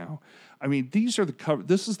right now. I mean, these are the cover.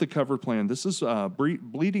 This is the cover plan. This is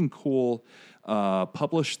Bleeding Cool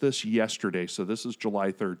published this yesterday, so this is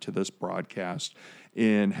July 3rd to this broadcast,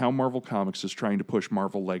 in how Marvel Comics is trying to push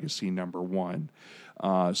Marvel Legacy #1.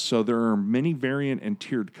 So there are many variant and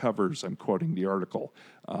tiered covers. I'm quoting the article,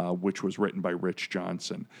 which was written by Rich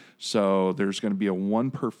Johnson. So there's going to be a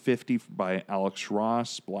 1/50 by Alex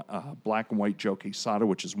Ross, black and white Joe Quesada,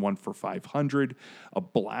 which is 1 for 500. A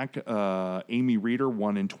black Amy Reeder,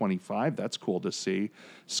 1 in 25. That's cool to see.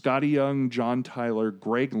 Scotty Young, John Tyler,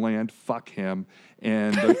 Greg Land, fuck him,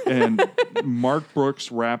 and Mark Brooks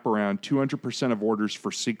wraparound, 200% of orders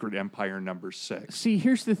for Secret Empire #6. See,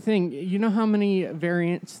 here's the thing. You know how many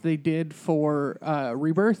variants they did for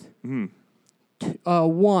Rebirth?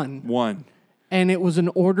 One. And it was an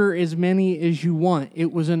order as many as you want.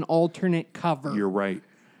 It was an alternate cover. You're right.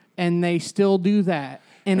 And they still do that.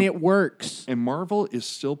 And it works. And Marvel is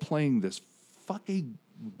still playing this fucking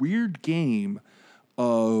weird game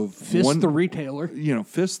of Fist the retailer.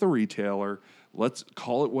 Fist the retailer. Let's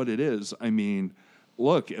call it what it is. I mean,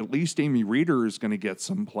 look, at least Amy Reeder is going to get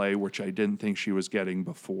some play, which I didn't think she was getting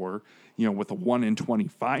before, with a 1 in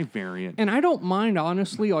 25 variant. And I don't mind,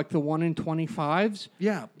 honestly, like the 1 in 25s.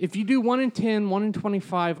 Yeah. If you do 1 in 10, 1 in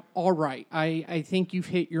 25, all right. I think you've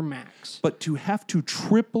hit your max. But to have to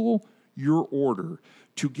triple your order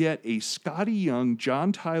to get a Scotty Young,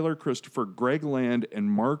 John Tyler, Christopher, Greg Land,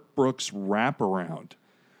 and Mark Brooks wraparound,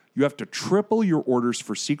 you have to triple your orders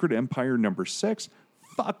for Secret Empire #6.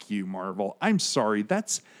 Fuck you, Marvel. I'm sorry.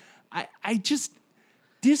 This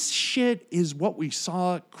shit is what we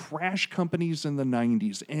saw crash companies in the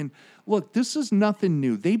 90s. And look, this is nothing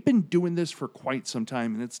new. They've been doing this for quite some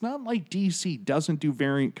time. And it's not like DC doesn't do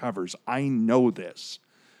variant covers. I know this.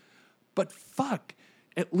 But fuck,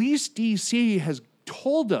 at least DC has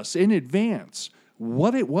told us in advance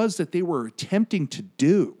what it was that they were attempting to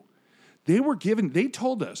do. They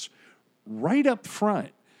told us right up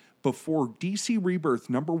front, before DC Rebirth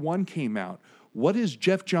 #1 came out, what is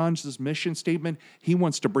Jeff Johns' mission statement? He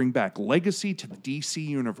wants to bring back legacy to the DC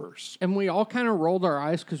universe. And we all kind of rolled our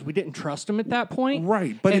eyes because we didn't trust him at that point.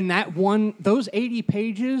 Right. But those 80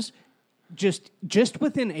 pages, just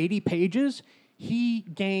within 80 pages, he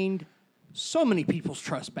gained so many people's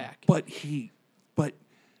trust back. But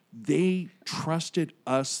they trusted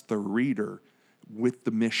us, the reader, with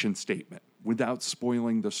the mission statement without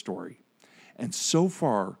spoiling the story. And so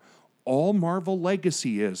far, all Marvel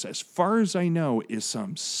Legacy is, as far as I know, is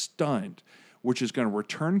some stunt, which is going to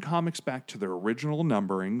return comics back to their original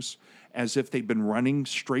numberings as if they've been running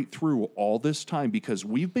straight through all this time, because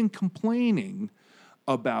we've been complaining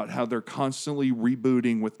about how they're constantly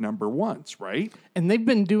rebooting with #1s, right? And they've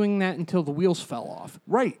been doing that until the wheels fell off.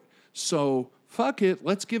 Right. So, fuck it.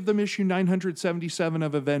 Let's give them issue 977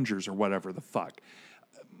 of Avengers or whatever the fuck.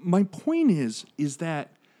 My point is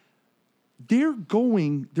that they're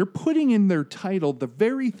putting in their title the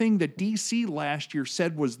very thing that DC last year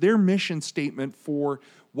said was their mission statement for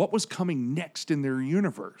what was coming next in their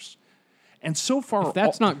universe. And so far, if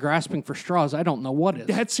that's not grasping for straws, I don't know what is.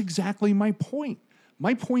 That's exactly my point.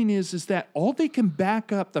 My point is that all they can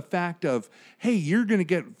back up the fact of, hey, you're going to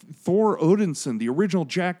get Thor Odinson, the original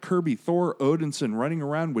Jack Kirby Thor Odinson, running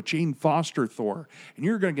around with Jane Foster Thor, and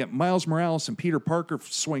you're going to get Miles Morales and Peter Parker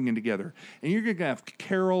swinging together, and you're going to have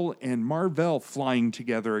Carol and Mar-Vell flying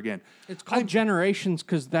together again. It's called Generations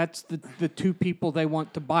because that's the two people they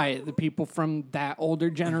want to buy it, the people from that older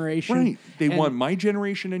generation. Right. They want my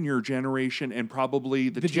generation and your generation and probably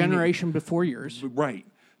the generation before yours. Right.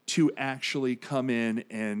 To actually come in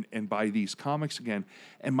and buy these comics again.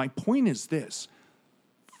 And my point is this.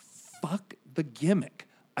 Fuck the gimmick.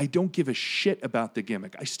 I don't give a shit about the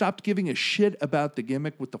gimmick. I stopped giving a shit about the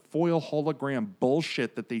gimmick with the foil hologram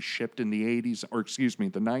bullshit that they shipped in the 80s, or excuse me,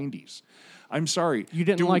 the 90s. I'm sorry. You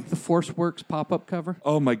didn't like the Force Works pop-up cover?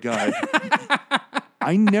 Oh, my God.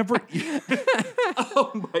 I never...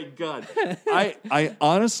 Oh, my God. I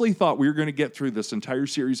honestly thought we were going to get through this entire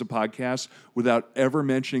series of podcasts without ever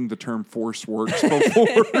mentioning the term Force Works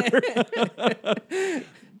before.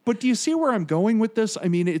 But do you see where I'm going with this? I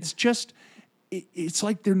mean, it's just... It's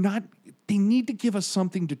like they're not... They need to give us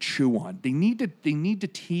something to chew on. They need to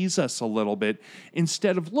tease us a little bit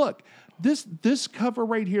instead of, look, this cover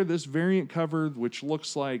right here, this variant cover, which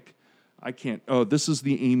looks like... this is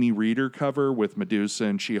the Amy Reeder cover with Medusa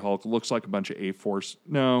and She-Hulk. Looks like a bunch of A-Force.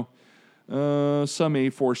 No. Some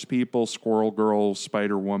A-Force people, Squirrel Girl,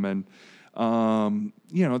 Spider-Woman.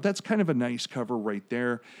 That's kind of a nice cover right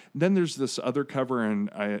there. Then there's this other cover, and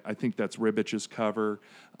I think that's Ribbich's cover.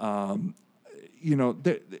 The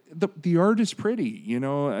art is pretty,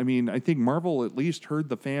 I mean, I think Marvel at least heard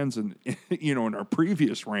the fans in our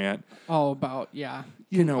previous rant. Oh, about, yeah.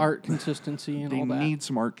 Art consistency and all that. They need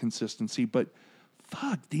some art consistency, but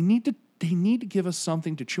fuck, they need to give us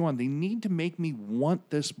something to chew on. They need to make me want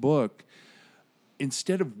this book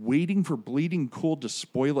instead of waiting for Bleeding Cool to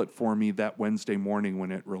spoil it for me that Wednesday morning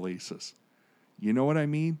when it releases. You know what I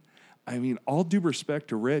mean? I mean, all due respect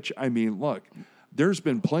to Rich, I mean, look, there's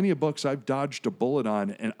been plenty of books I've dodged a bullet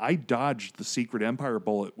on, and I dodged the Secret Empire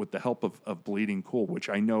bullet with the help of Bleeding Cool, which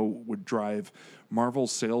I know would drive Marvel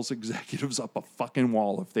sales executives up a fucking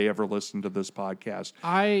wall if they ever listen to this podcast.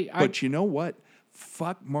 But you know what?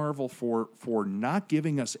 Fuck Marvel for not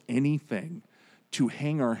giving us anything to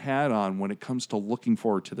hang our hat on when it comes to looking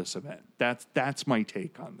forward to this event. That's my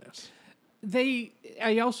take on this.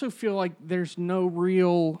 I also feel like there's no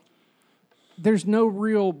real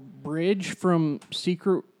bridge from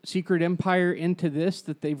Secret Empire into this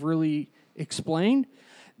that they've really explained.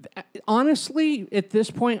 Honestly, at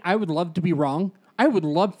this point, I would love to be wrong. I would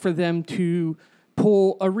love for them to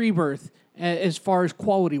pull a Rebirth as far as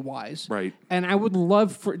quality-wise. Right. And I would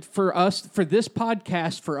love for this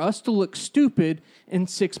podcast, for us to look stupid in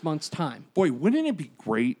 6 months' time. Boy, wouldn't it be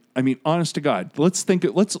great? I mean, honest to God, let's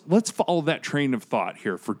follow that train of thought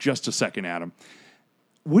here for just a second, Adam.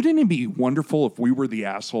 Wouldn't it be wonderful if we were the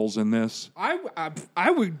assholes in this? I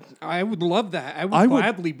would love that. I would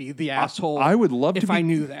gladly be the asshole. I would love if to be, I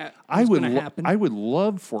knew that was going to happen. I would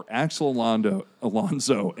love for Axel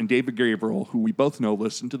Alonso and David Gabriel, who we both know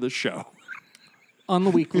listen to this show. On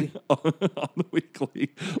the weekly. On the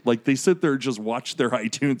weekly. Like, they sit there and just watch their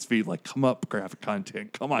iTunes feed, like, come up, graphic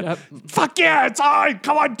content. Come on. Yep. Fuck yeah, it's on.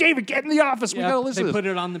 Come on, David, get in the office. We got to listen to this. They put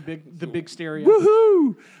it on the big stereo.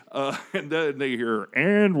 Woohoo! And then they hear,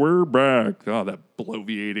 and we're back. Oh, that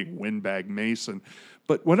bloviating windbag Mason.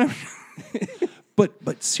 But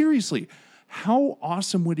but seriously, how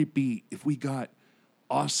awesome would it be if we got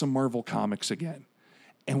awesome Marvel comics again?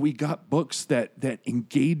 and we got books that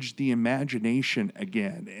engaged the imagination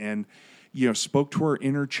again, and spoke to our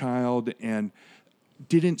inner child and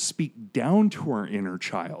didn't speak down to our inner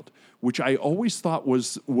child, which I always thought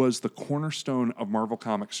was the cornerstone of Marvel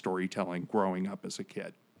Comics storytelling growing up as a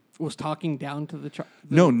kid. Was talking down to the child?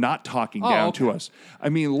 No, not talking down to us. I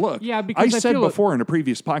mean, look, yeah, because I said before in a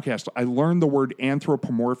previous podcast, I learned the word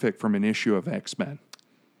anthropomorphic from an issue of X-Men.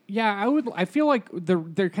 Yeah, I feel like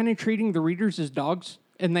they're kind of treating the readers as dogs.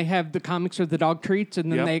 And they have the comics or the dog treats,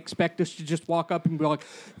 and then they expect us to just walk up and be like,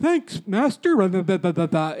 "Thanks, master," and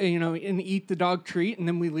eat the dog treat, and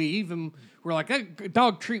then we leave, and we're like, "That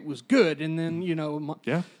dog treat was good," and then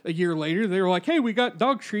a year later they were like, "Hey, we got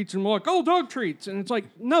dog treats," and we're like, "Oh, dog treats," and it's like,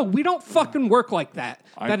 no, we don't fucking work like that.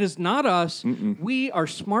 That is not us. We are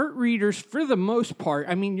smart readers for the most part.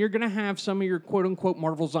 I mean, you're gonna have some of your quote unquote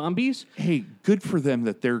Marvel zombies. Hey, good for them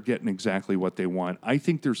that they're getting exactly what they want. I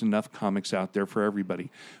think there's enough comics out there for everybody.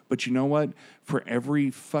 But you know what? For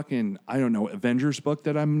every fucking, Avengers book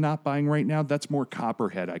that I'm not buying right now, that's more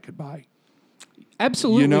Copperhead I could buy.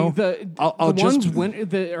 Absolutely. The ones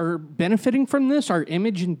that are benefiting from this are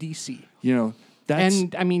Image and DC.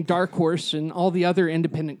 And I mean Dark Horse and all the other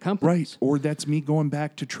independent companies. Right. Or that's me going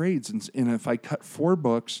back to trades. And if I cut 4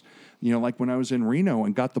 books, like when I was in Reno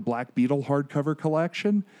and got the Black Beetle hardcover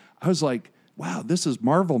collection, I was like, wow, this is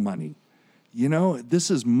Marvel money.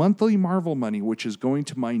 This is monthly Marvel money, which is going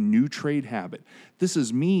to my new trade habit. This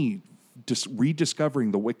is me just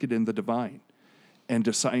rediscovering the Wicked and the Divine and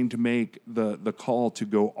deciding to make the call to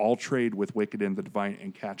go all trade with Wicked and the Divine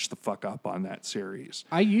and catch the fuck up on that series.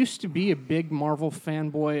 I used to be a big Marvel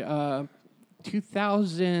fanboy.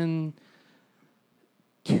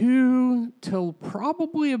 2002 till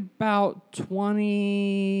probably about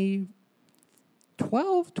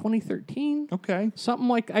 2013. Okay. Something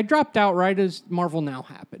like I dropped out right as Marvel Now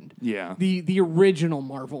happened. Yeah. The original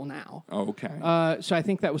Marvel Now. Oh, okay. So I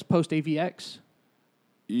think that was post AVX.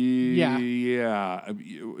 Yeah. Yeah.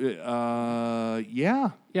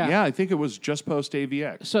 I think it was just post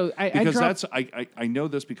AVX. So I know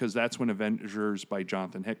this because that's when Avengers by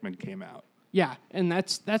Jonathan Hickman came out. Yeah, and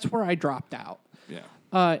that's where I dropped out. Yeah.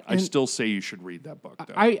 I still say you should read that book,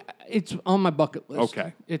 though. It's on my bucket list.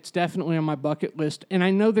 Okay. It's definitely on my bucket list. And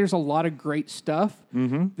I know there's a lot of great stuff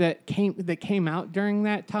that came out during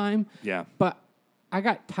that time. Yeah. But I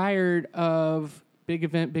got tired of big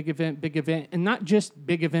event, big event, big event, and not just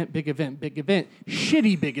big event, big event, big event,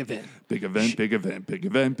 shitty big event. Big event, big event, big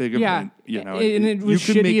event, big yeah. event. And it was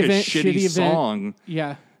you can shitty make event, a shitty song. Event.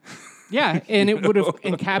 Yeah. Yeah, and it would have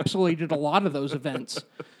encapsulated a lot of those events.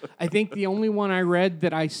 I think the only one I read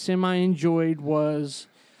that I semi-enjoyed was...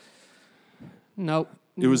 Nope.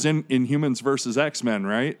 It was in Inhumans versus X-Men,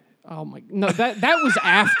 right? Oh, my... No, that was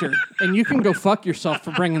after. And you can go fuck yourself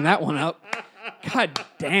for bringing that one up. God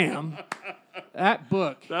damn. That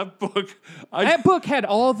book. That book had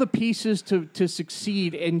all the pieces to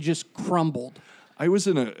succeed and just crumbled. I was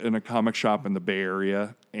in a comic shop in the Bay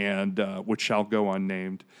Area, and which shall go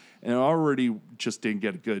unnamed, and I already just didn't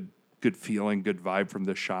get a good feeling, good vibe from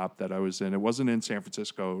the shop that I was in. It wasn't in San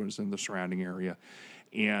Francisco; it was in the surrounding area,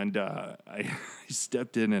 and I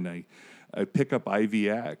stepped in and I pick up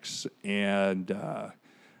IVX, and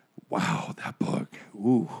wow, that book!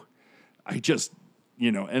 Ooh, I just.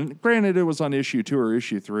 And granted, it was on issue 2 or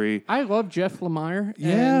issue 3. I love Jeff Lemire.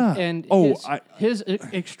 Yeah. And his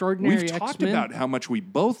Extraordinary X-Men. We've talked about how much we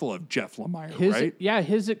both love Jeff Lemire, right? Yeah,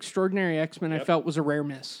 his Extraordinary X-Men I felt was a rare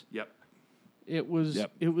miss. Yep. It was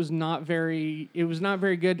not very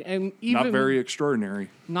good, and even not very extraordinary.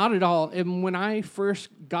 Not at all. And when I first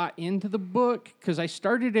got into the book, because I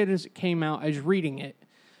started it as it came out, I was reading it,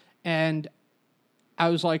 and I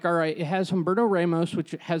was like, all right, it has Humberto Ramos,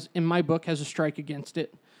 which has, in my book, has a strike against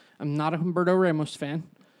it. I'm not a Humberto Ramos fan.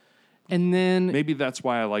 And then... Maybe that's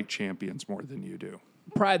why I like Champions more than you do.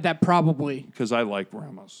 That probably. Because I like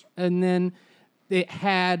Ramos. And then it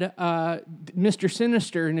had Mr.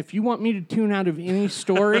 Sinister, and if you want me to tune out of any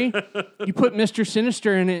story, you put Mr.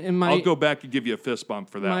 Sinister in it, and I'll go back and give you a fist bump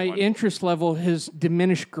for that my one. interest level has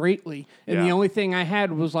diminished greatly. And the only thing I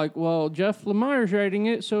had was like, well, Jeff Lemire's writing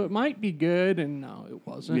it, so it might be good, and no, it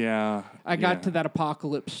wasn't. Yeah. I got to that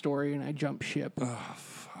Apocalypse story, and I jumped ship. Oh,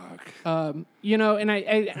 fuck. And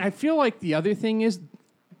I feel like the other thing is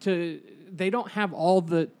they don't have all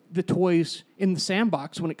the toys in the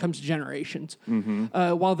sandbox when it comes to Generations. Mm-hmm.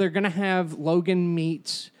 While they're going to have Logan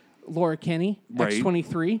meets Laura Kinney, right.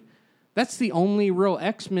 X-23, that's the only real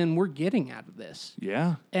X-Men we're getting out of this.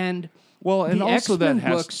 Yeah. And the also X-Men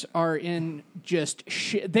books are in just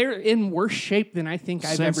they're in worse shape than I think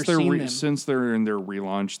I've ever seen them. Since they're in their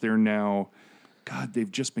relaunch, they're now... God,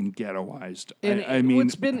 they've just been ghettoized. And I mean,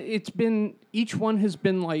 it's been each one has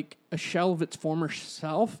been like a shell of its former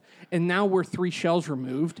self, and now we're 3 shells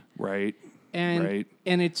removed. right. And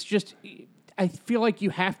it's just, I feel like you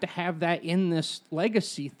have to have that in this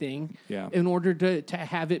legacy thing in order to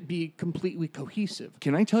have it be completely cohesive.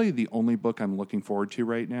 Can I tell you the only book I'm looking forward to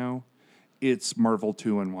right now? It's Marvel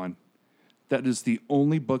 2-in-1. That is the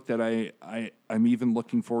only book that I'm even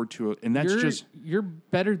looking forward to, and that's you're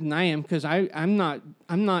better than I am because I'm not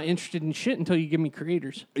interested in shit until you give me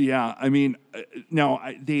creators. Yeah, I mean, now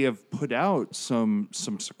they have put out some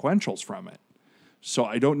sequentials from it, so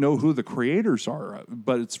I don't know who the creators are,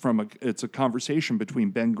 but it's a conversation between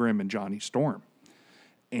Ben Grimm and Johnny Storm.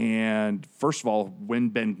 And first of all, when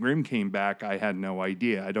Ben Grimm came back, I had no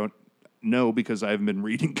idea. I don't know because I haven't been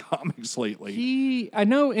reading comics lately. I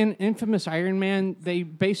know in Infamous Iron Man, they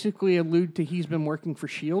basically allude to he's been working for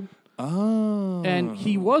S.H.I.E.L.D. Oh. And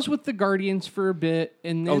he was with the Guardians for a bit.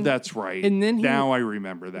 And then, that's right. And then now I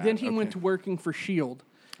remember that. Then he went to working for S.H.I.E.L.D.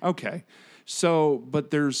 Okay. So,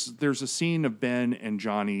 but there's a scene of Ben and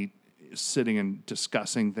Johnny sitting and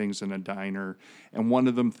discussing things in a diner, and one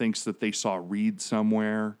of them thinks that they saw Reed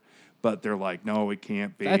somewhere, but they're like, no, it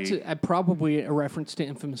can't be. That's probably a reference to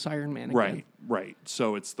Infamous Iron Man again. Right.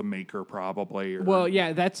 So it's the Maker probably. Well,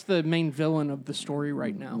 yeah, that's the main villain of the story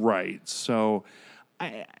right now. Right. So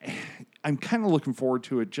I'm kind of looking forward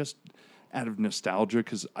to it just out of nostalgia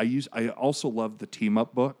because I also love the team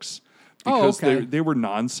up books. Because they were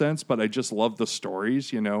nonsense, but I just love the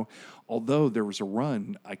stories, you know. Although there was a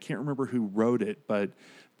run, I can't remember who wrote it, but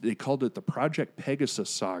they called it the Project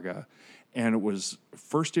Pegasus Saga. And it was,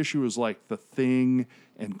 first issue was like the Thing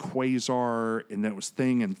and Quasar, and then it was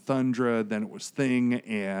Thing and Thundra, then it was Thing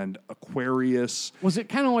and Aquarius. Was it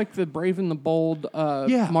kind of like the Brave and the Bold,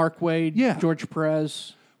 Mark Waid, George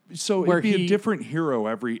Perez? So it'd be a different hero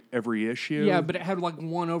every issue. Yeah, but it had like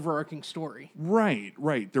one overarching story. Right.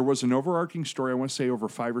 There was an overarching story, I want to say over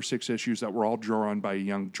 5 or 6 issues that were all drawn by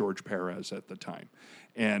young George Perez at the time.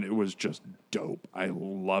 And it was just dope. I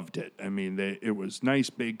loved it. I mean, it was nice,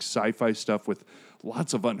 big sci-fi stuff with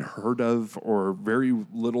lots of unheard of or very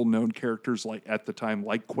little known characters like at the time,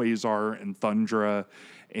 like Quasar and Thundra.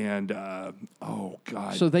 And, oh,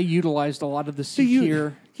 God. So they utilized a lot of the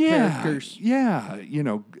Secure characters. Yeah. You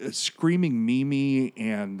know, Screaming Mimi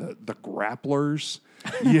and the Grapplers.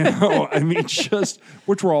 You know, I mean,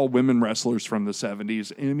 which were all women wrestlers from the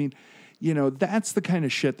 70s. And I mean, you know, that's the kind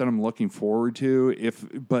of shit that I'm looking forward to.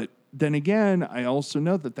 But then again, I also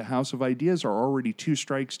know that the House of Ideas are already 2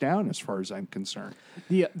 strikes down as far as I'm concerned.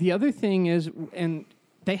 The other thing is, and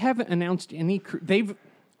they haven't announced any.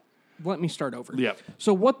 Let me start over. Yep.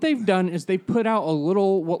 So what they've done is they put out a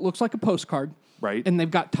little, what looks like a postcard. Right. And they've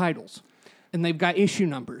got titles. And they've got issue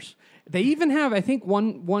numbers. They even have, I think,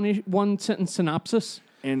 one sentence synopsis.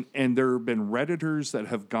 And there have been Redditors that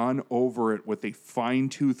have gone over it with a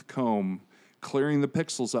fine-tooth comb, clearing the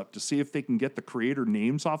pixels up to see if they can get the creator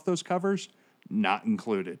names off those covers. Not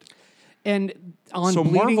included. And on so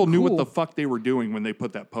Bleeding Marvel knew Cool, what the fuck they were doing when they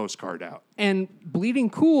put that postcard out. And Bleeding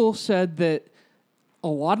Cool said that a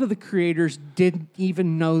lot of the creators didn't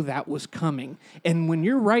even know that was coming. And when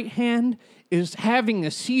your right hand is having a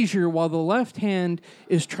seizure while the left hand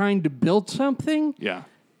is trying to build something,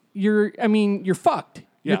 you're fucked.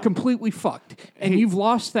 Yeah. You're completely fucked. And you've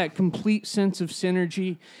lost that complete sense of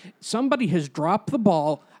synergy. Somebody has dropped the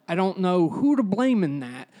ball. I don't know who to blame in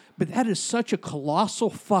that, but that is such a colossal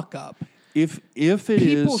fuck up. If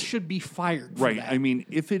People should be fired for that. I mean,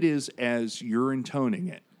 if it is as you're intoning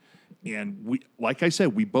it, and we, like I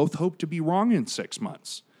said, we both hope to be wrong in 6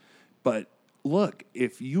 months. But look,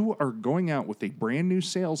 if you are going out with a brand new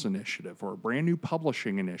sales initiative or a brand new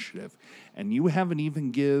publishing initiative, and you have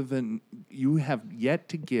yet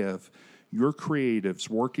to give your creatives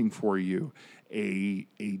working for you a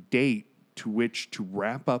date to which to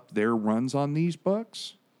wrap up their runs on these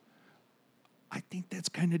books, I think that's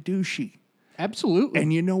kind of douchey. Absolutely.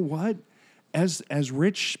 And you know what? As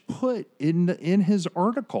Rich put in his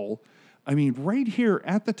article, I mean, right here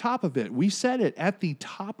at the top of it, we said it at the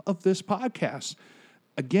top of this podcast.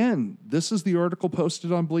 Again, this is the article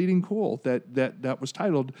posted on Bleeding Cool that was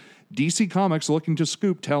titled DC Comics Looking to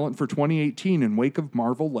Scoop Talent for 2018 in Wake of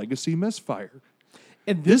Marvel Legacy Misfire.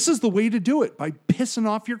 And this is the way to do it, by pissing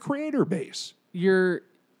off your creator base. You're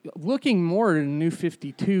looking more at a New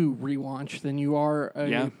 52 relaunch than you are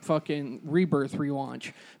a fucking Rebirth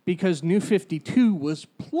relaunch, because New 52 was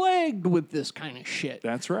plagued with this kind of shit.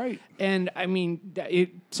 That's right. And I mean, it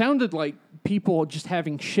sounded like people just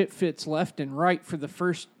having shit fits left and right for the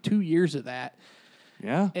first 2 years of that.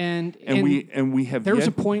 Yeah. And we have there was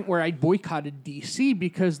a point where I boycotted DC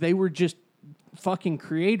because they were just fucking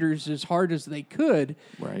creators as hard as they could,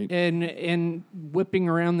 Right. and whipping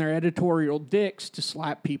around their editorial dicks to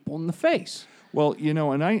slap people in the face. Well,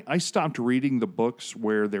 and I stopped reading the books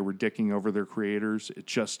where they were dicking over their creators.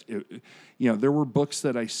 There were books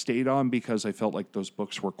that I stayed on because I felt like those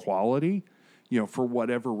books were quality, for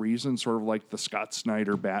whatever reason, sort of like the Scott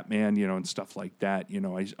Snyder Batman, and stuff like that.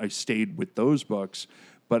 I stayed with those books,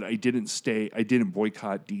 but I didn't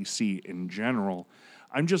boycott DC in general.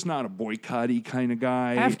 I'm just not a boycotty kind of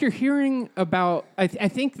guy. After hearing about, I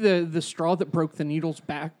think the straw that broke the needle's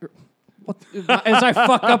back, as I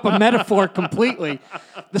fuck up a metaphor completely,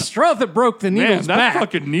 the straw that broke the needle's back. That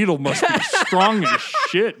fucking needle must be strong as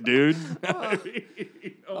shit, dude.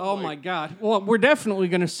 Oh my God. Well, we're definitely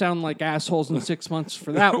going to sound like assholes in 6 months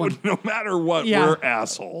for that one. No matter what, we're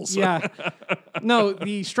assholes. Yeah. No,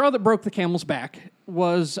 the straw that broke the camel's back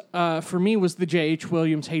was, for me, was the J.H.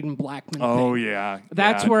 Williams Hayden Blackman Oh, thing. yeah.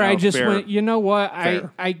 That's where I just fair. went, you know what?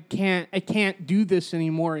 Fair. I can't do this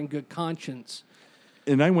anymore in good conscience.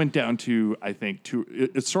 And I went down to, I think,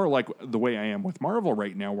 it's sort of like the way I am with Marvel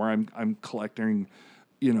right now, where I'm collecting,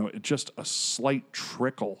 just a slight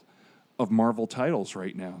trickle of Marvel titles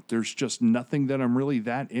right now. There's just nothing that I'm really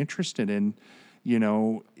that interested in,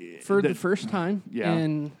 For the first time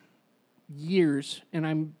in years, and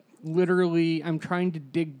I'm trying to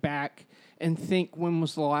dig back and think when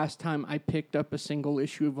was the last time I picked up a single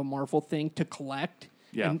issue of a Marvel thing to collect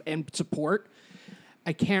and support.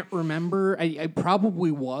 I can't remember. I probably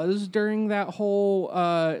was during that whole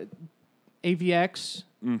AVX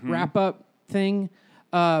wrap-up thing.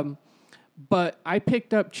 But I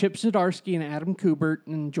picked up Chip Zdarsky and Adam Kubert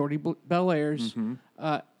and Jordi Belair's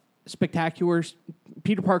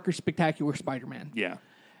Peter Parker's Spectacular Spider-Man. Yeah.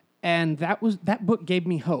 And that book gave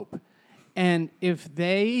me hope. And if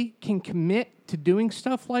they can commit to doing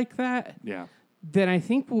stuff like that, then I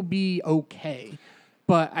think we'll be okay.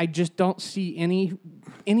 But I just don't see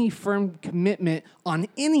any firm commitment on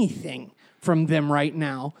anything from them right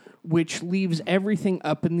now, which leaves everything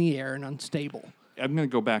up in the air and unstable. I'm going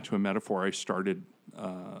to go back to a metaphor I started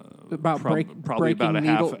about probably about a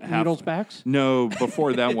half needles backs. No,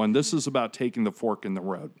 before that one. This is about taking the fork in the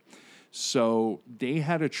road. So they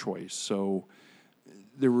had a choice. So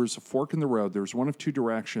there was a fork in the road. There was one of two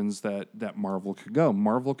directions that Marvel could go.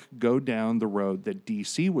 Marvel could go down the road that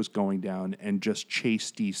DC was going down and just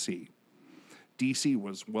chase DC. DC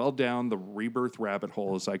was well down the rebirth rabbit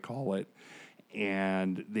hole, as I call it,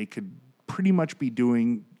 and they could pretty much be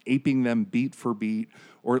aping them beat for beat,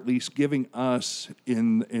 or at least giving us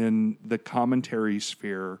in the commentary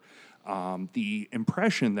sphere the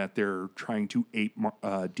impression that they're trying to ape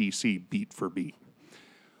DC beat for beat.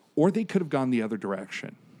 Or they could have gone the other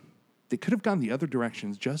direction. They could have gone the other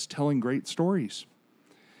direction, just telling great stories,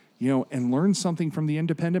 and learn something from the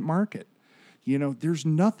independent market. There's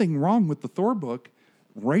nothing wrong with the Thor book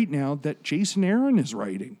right now that Jason Aaron is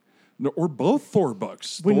writing, or both Thor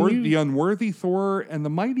books, the Unworthy Thor and the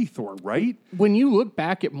Mighty Thor, right? When you look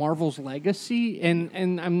back at Marvel's legacy,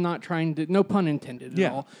 and I'm not trying to, no pun intended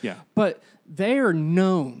at all, but they are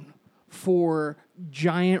known for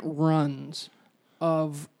giant runs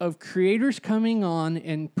of creators coming on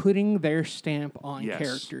and putting their stamp on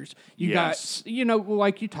characters. You got,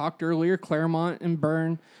 like you talked earlier, Claremont and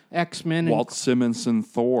Byrne, X-Men. Walt Simonson,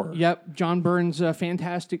 Thor. Yep, John Byrne's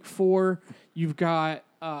Fantastic Four. You've got,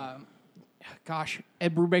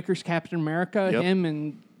 Ed Brubaker's Captain America, him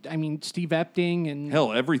and, Steve Epting and...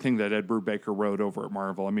 Hell, everything that Ed Brubaker wrote over at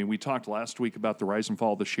Marvel. We talked last week about the rise and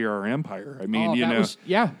fall of the Shi'ar Empire.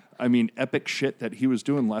 Epic shit that he was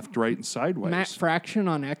doing left, right, and sideways. Matt Fraction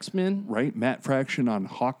on X-Men. Right, Matt Fraction on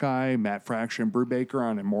Hawkeye, Matt Fraction, Brubaker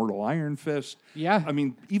on Immortal Iron Fist. Yeah.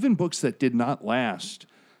 Even books that did not last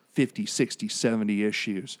 50, 60, 70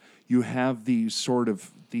 issues. You have these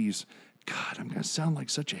God, I'm going to sound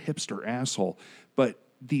like such a hipster asshole, but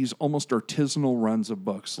these almost artisanal runs of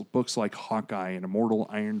books like Hawkeye and Immortal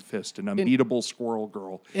Iron Fist and Unbeatable Squirrel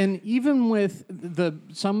Girl. And even with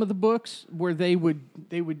some of the books where they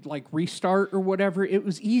would like restart or whatever, it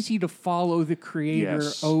was easy to follow the creator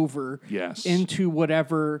over into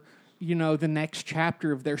whatever, the next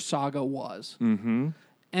chapter of their saga was. Mm-hmm.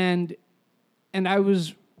 And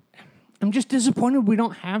I'm just disappointed we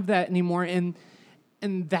don't have that anymore.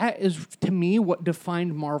 And that is, to me, what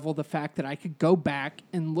defined Marvel, the fact that I could go back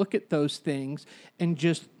and look at those things and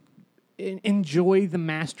just enjoy the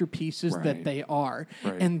masterpieces that they are.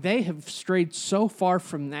 Right. And they have strayed so far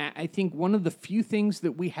from that. I think one of the few things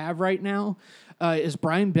that we have right now is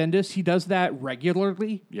Brian Bendis. He does that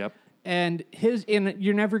regularly. Yep. And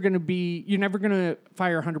you're never going to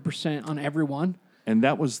fire 100% on everyone. And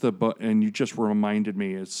that was and you just reminded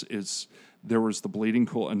me, is there was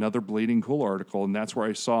another Bleeding Cool article, and that's where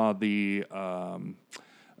I saw the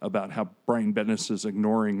about how Brian Bendis is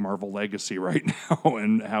ignoring Marvel Legacy right now,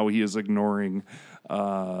 and how he is ignoring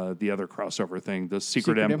the other crossover thing, the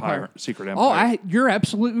Secret Empire. Oh, you're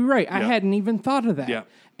absolutely right. I hadn't even thought of that. Yeah.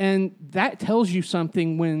 And that tells you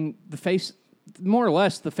something when more or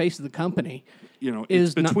less the face of the company,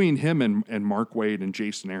 it's between him and Mark Waid and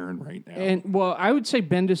Jason Aaron right now. And I would say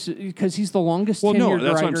Bendis, because he's the longest tenured no,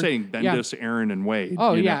 that's writer. what I'm saying. Bendis, Aaron, and Waid.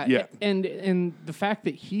 Oh, yeah. And the fact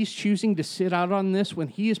that he's choosing to sit out on this when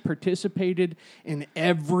he has participated in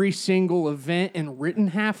every single event and written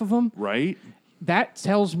half of them, right? That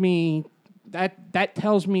tells me that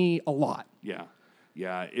tells me a lot. Yeah.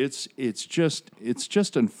 It's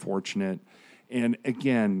just unfortunate. And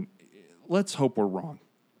again, let's hope we're wrong.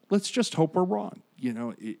 Let's just hope we're wrong.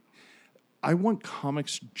 I want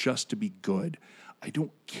comics just to be good. I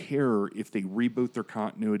don't care if they reboot their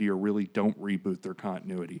continuity or really don't reboot their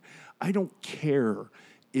continuity. I don't care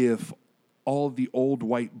if all of the old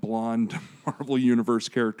white blonde Marvel Universe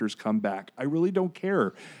characters come back. I really don't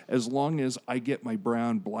care, as long as I get my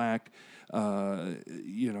brown, black,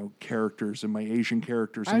 characters and my Asian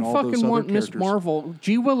characters and all those other characters. I fucking want Miss Marvel.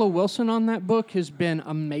 G. Willow Wilson on that book has been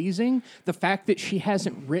amazing. The fact that she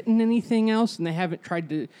hasn't written anything else and they haven't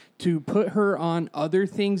tried to put her on other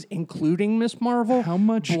things, including Miss Marvel,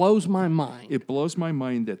 blows my mind. It blows my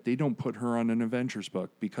mind that they don't put her on an Avengers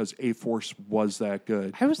book because A-Force was that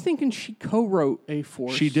good. I was thinking she co-wrote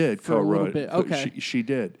A-Force. She did co-wrote it. Okay. She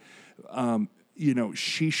did.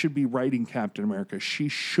 She should be writing Captain America. She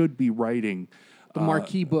should be writing the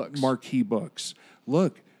marquee books.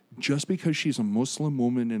 Look, just because she's a Muslim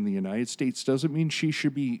woman in the United States doesn't mean she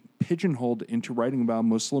should be pigeonholed into writing about a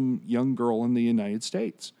Muslim young girl in the United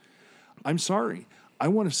States. I'm sorry. I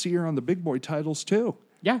want to see her on the big boy titles too.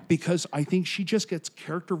 Yeah. Because I think she just gets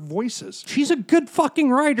character voices. She's a good fucking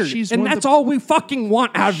writer. And that's all we fucking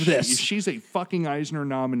want out of this. She's a fucking Eisner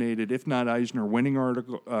nominated, if not Eisner winning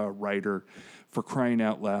writer, for crying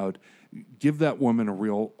out loud. Give that woman a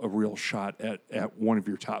real shot at one of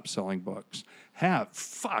your top selling books.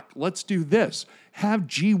 Let's do this. Have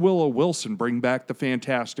G. Willow Wilson bring back the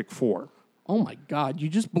Fantastic Four. Oh my God! You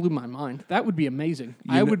just blew my mind. That would be amazing.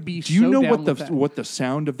 I would be. Do you know down what the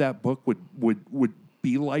sound of that book would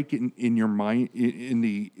be like in your mind?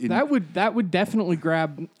 That would definitely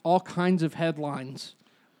grab all kinds of headlines.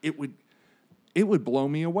 It would blow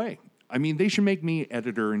me away. I mean, they should make me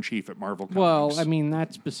editor-in-chief at Marvel Comics. Well, I mean,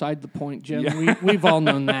 that's beside the point, Jim. Yeah. We've all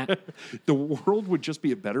known that. The world would just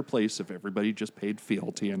be a better place if everybody just paid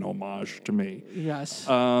fealty and homage to me. Yes.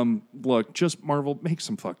 Look, just Marvel, make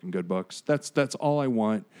some fucking good books. That's all I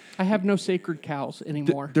want. I have no sacred cows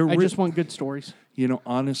anymore. I just want good stories.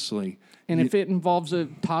 Honestly. And if it involves a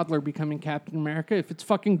toddler becoming Captain America, if it's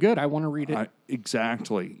fucking good, I want to read it.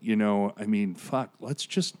 Exactly. Let's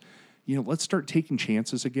just... let's start taking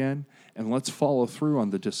chances again, and let's follow through on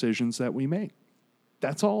the decisions that we make.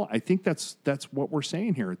 That's all. I think that's what we're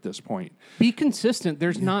saying here at this point. Be consistent.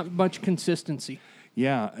 There's not much consistency.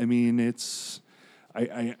 Yeah, I mean,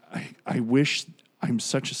 I wish I'm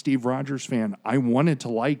such a Steve Rogers fan. I wanted to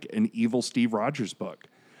like an evil Steve Rogers book.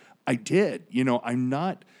 I did. I'm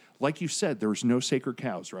not, like you said, there was no sacred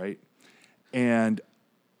cows, right? And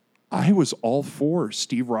I was all for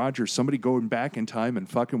Steve Rogers, somebody going back in time and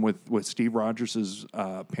fucking with Steve Rogers'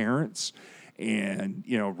 parents and,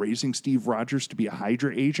 raising Steve Rogers to be a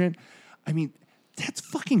Hydra agent. I mean, that's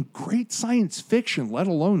fucking great science fiction, let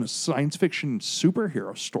alone a science fiction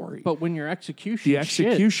superhero story. But when your execution The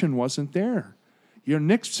execution wasn't there.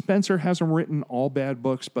 Nick Spencer hasn't written all bad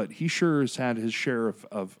books, but he sure has had his share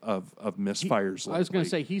of misfires lately. I was going to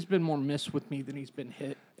say, he's been more missed with me than he's been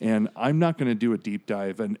hit. And I'm not going to do a deep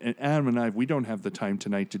dive. And Adam and I, we don't have the time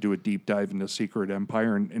tonight to do a deep dive into Secret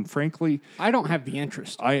Empire. And frankly... I don't have the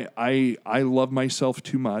interest. I love myself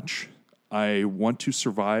too much. I want to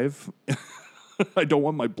survive. I don't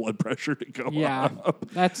want my blood pressure to go up.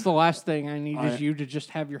 That's the last thing I need is you to just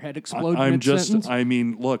have your head explode mid-sentence.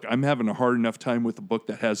 Look, I'm having a hard enough time with a book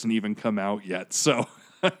that hasn't even come out yet. So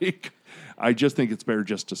I just think it's better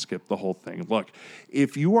just to skip the whole thing. Look,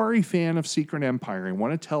 if you are a fan of Secret Empire and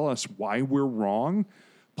want to tell us why we're wrong,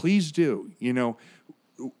 please do.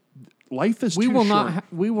 Life is too short.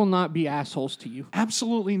 We will not be assholes to you.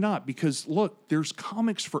 Absolutely not. Because, look, there's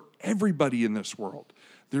comics for everybody in this world.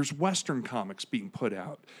 There's Western comics being put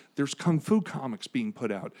out. There's Kung Fu comics being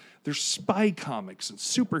put out. There's spy comics and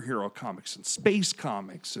superhero comics and space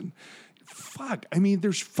comics. And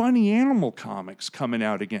there's funny animal comics coming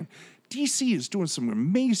out again. DC is doing some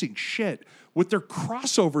amazing shit with their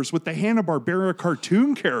crossovers with the Hanna-Barbera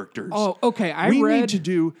cartoon characters. Oh, okay. We need to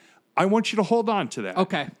do I want you to hold on to that.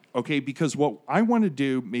 Okay. Okay, because what I want to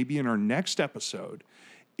do maybe in our next episode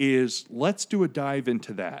is let's do a dive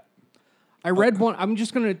into that. I read one. I'll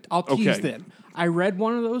tease Okay. then. I read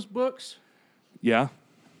one of those books. Yeah?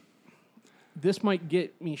 This might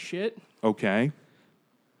get me shit. Okay.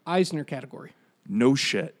 Eisner category. No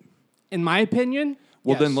shit. In my opinion,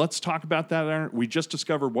 Well, yes. then let's talk about that. We just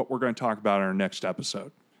discovered what we're going to talk about in our next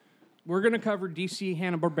episode We're going to cover DC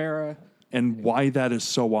Hanna-Barbera. and why that is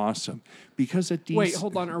so awesome. Because at DC... Wait,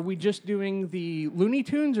 hold on. Are we just doing the Looney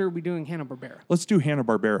Tunes or are we doing Hanna-Barbera? Let's do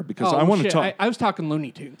Hanna-Barbera because Oh, I want to shit. talk... I was talking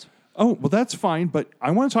Looney Tunes. Oh, well, that's fine, but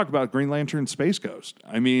I want to talk about Green Lantern Space Ghost.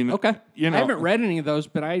 I mean... Okay. You know, I haven't read any of those,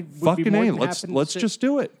 but I would be fucking more A. than happy to Let's sit- just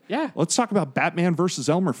do it. Yeah. Let's talk about Batman versus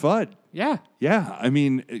Elmer Fudd. Yeah. Yeah, I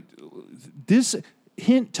mean, this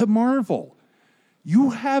hint to Marvel.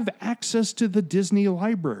 You have access to the Disney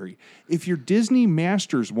library. If your Disney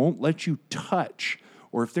masters won't let you touch,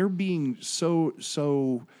 or if they're being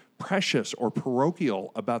so precious or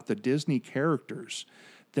parochial about the Disney characters,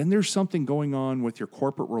 then there's something going on with your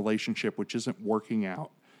corporate relationship which isn't working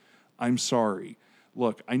out. I'm sorry.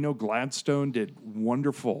 Look, I know Gladstone did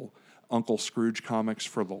wonderful Uncle Scrooge comics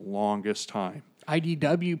for the longest time.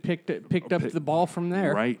 IDW picked up the ball from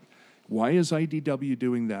there. Right. Why is IDW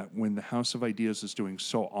doing that when the House of Ideas is doing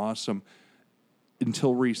so awesome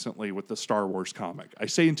until recently with the Star Wars comic? I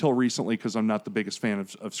say until recently because I'm not the biggest fan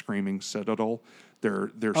of Screaming Citadel,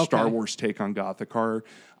 their Star Wars take on Gothic horror.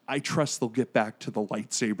 I trust they'll get back to the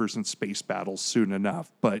lightsabers and space battles soon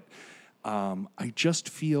enough. But I just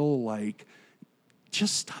feel like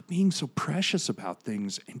just stop being so precious about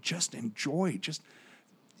things and just enjoy. Just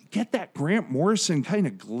get that Grant Morrison kind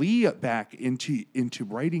of glee back into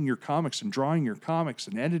writing your comics and drawing your comics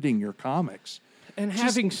and editing your comics. And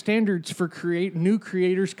having standards for new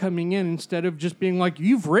creators coming in instead of just being like,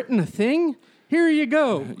 you've written a thing? Here you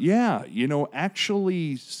go. Yeah,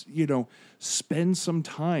 actually, spend some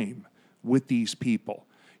time with these people.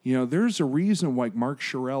 There's a reason why Mark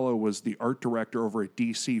Chiarello was the art director over at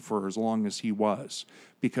DC for as long as he was,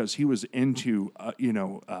 because he was into,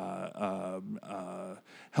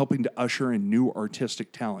 helping to usher in new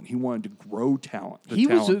artistic talent. He wanted to grow talent. He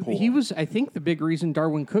was, I think, the big reason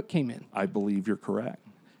Darwin Cook came in. I believe you're correct.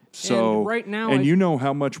 So and right now, and you know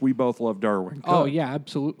how much we both love Darwin Cook. Oh yeah,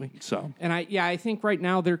 absolutely. So, and I think right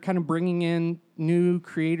now they're kind of bringing in new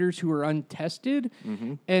creators who are untested,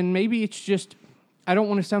 and maybe it's just, I don't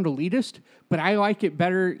want to sound elitist, but I like it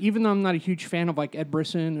better, even though I'm not a huge fan of like Ed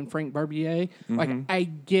Brisson and Frank Barbier. Like, I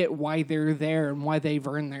get why they're there and why they've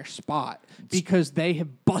earned their spot, because they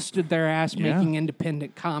have busted their ass making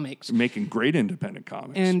independent comics. Making great independent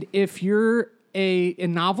comics. And if you're a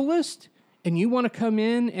novelist and you want to come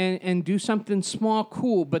in and do something small,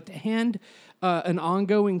 cool, but to hand an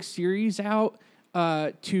ongoing series out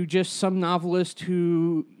to just some novelist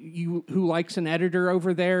who likes an editor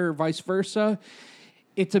over there or vice versa,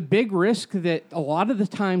 it's a big risk that a lot of the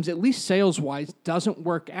times, at least sales-wise, doesn't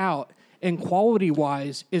work out, and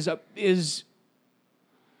quality-wise is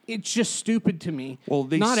it's just stupid to me. Well,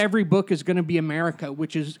 not every book is going to be America,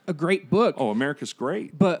 which is a great book. Oh, America's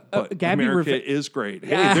great. But Gabby America is great.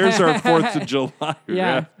 Hey, there's our 4th of July.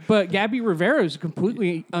 Yeah, but Gabby Rivera is a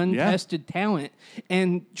completely untested talent.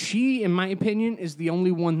 And she, in my opinion, is the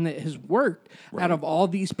only one that has worked out of all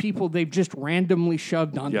these people they've just randomly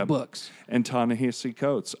shoved onto books. And Ta-Nehisi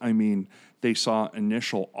Coates, I mean, they saw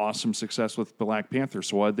initial awesome success with Black Panther.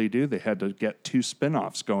 So what did they do? They had to get 2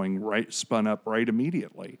 spinoffs spun up right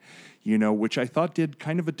immediately, which I thought did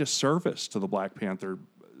kind of a disservice to the Black Panther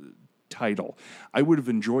title. I would have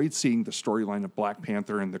enjoyed seeing the storyline of Black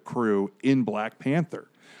Panther and the crew in Black Panther.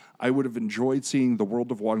 I would have enjoyed seeing the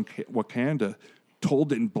world of Wakanda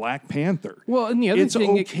told in Black Panther. Well, and the other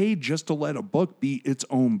thing... It's okay just to let a book be its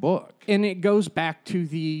own book. And it goes back to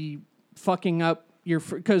the fucking up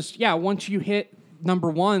because once you hit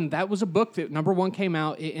number 1, that was a book that number 1 came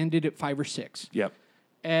out, it ended at 5 or 6. Yep.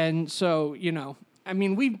 And so, I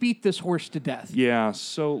mean, we beat this horse to death. Yeah,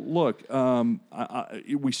 so look,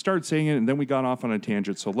 we started saying it and then we got off on a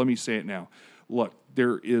tangent, so let me say it now. Look,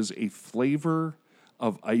 there is a flavor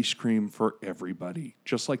of ice cream for everybody,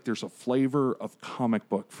 just like there's a flavor of comic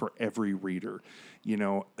book for every reader.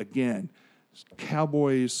 Again,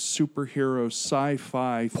 cowboys, superheroes,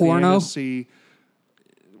 sci-fi, porno, fantasy,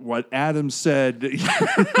 what Adam said,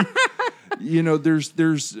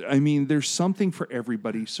 there's something for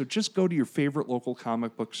everybody. So just go to your favorite local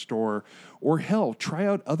comic book store, or hell, try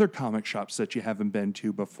out other comic shops that you haven't been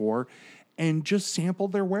to before, and just sample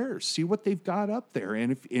their wares. See what they've got up there.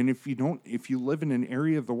 And if you live in an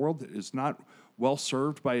area of the world that is not well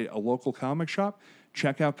served by a local comic shop,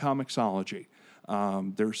 check out Comixology.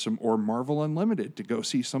 There's some, or Marvel Unlimited to go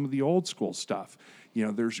see some of the old school stuff. You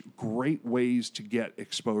know, there's great ways to get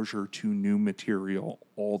exposure to new material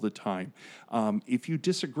all the time. If you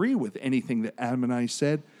disagree with anything that Adam and I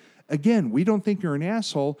said, again, we don't think you're an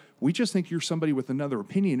asshole. We just think you're somebody with another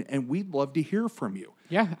opinion, and we'd love to hear from you.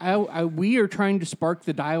 Yeah, we are trying to spark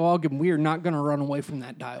the dialogue, and we are not going to run away from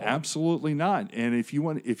that dialogue. Absolutely not. And if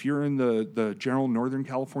you're in the general Northern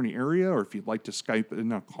California area, or if you'd like to Skype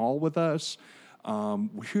in a call with us,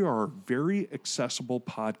 we are a very accessible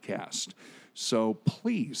podcast. So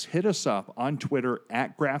please hit us up on Twitter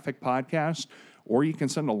at Graphic Podcast, or you can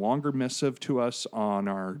send a longer missive to us on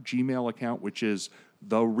our Gmail account, which is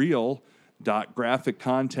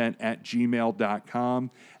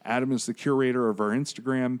thereal.graphiccontent@gmail.com. Adam is the curator of our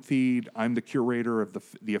Instagram feed. I'm the curator of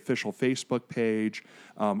the official Facebook page.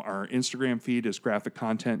 Our Instagram feed is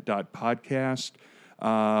graphiccontent.podcast.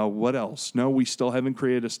 What else? No, we still haven't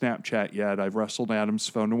created a Snapchat yet. I've wrestled Adam's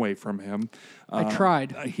phone away from him. I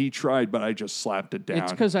tried. He tried, but I just slapped it down.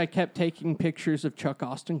 It's because I kept taking pictures of Chuck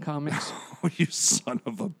Austin comics. Oh, you son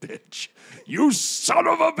of a bitch. You son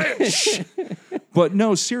of a bitch. But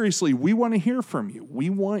no, seriously, we want to hear from you. We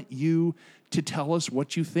want you to tell us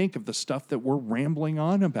what you think of the stuff that we're rambling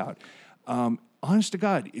on about. Honest to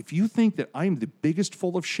God, if you think that I'm the biggest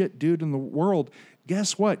full of shit dude in the world,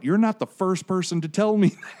 guess what? You're not the first person to tell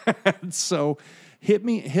me that. So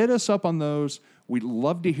hit us up on those. We'd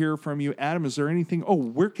love to hear from you. Adam, is there anything? Oh,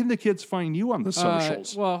 where can the kids find you on the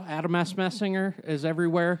socials? Well, Adam S. Messinger is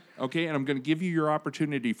everywhere. Okay, and I'm going to give you your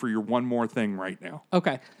opportunity for your one more thing right now.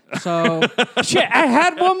 Okay, so shit, I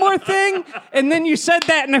had one more thing, and then you said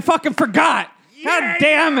that, and I fucking forgot. Yay! God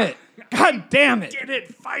damn it. God damn it. Did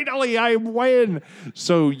it. Finally, I win.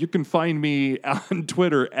 So you can find me on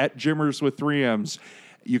Twitter at Jimmers with 3 M's.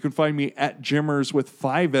 You can find me at Jimmers with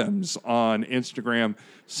 5 M's on Instagram,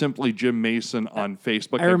 simply Jim Mason on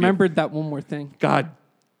Facebook. I remembered that one more thing. God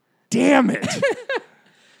damn it.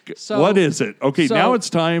 So, what is it? Okay, now it's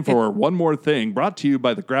time for one more thing, brought to you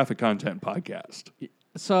by the Graphic Content Podcast.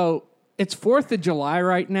 So it's 4th of July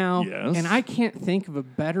right now, yes, and I can't think of a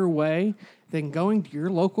better way than going to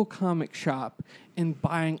your local comic shop and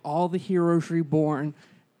buying All the Heroes Reborn,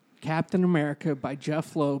 Captain America by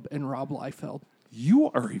Jeff Loeb and Rob Liefeld.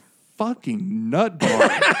 You are a fucking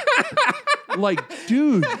nutbag. Like,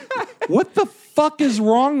 dude, what the fuck is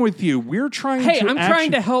wrong with you? We're trying I'm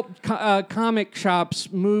trying to help comic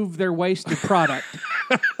shops move their wasted product.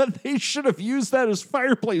 They should have used that as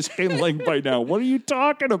fireplace kindling by now. What are you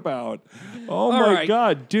talking about? Oh, my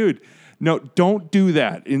God, dude. No, don't do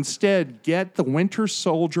that. Instead, get The Winter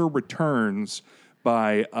Soldier Returns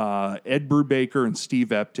by Ed Brubaker and Steve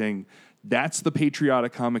Epting. That's the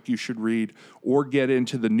patriotic comic you should read, or get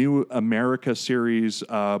into the New America series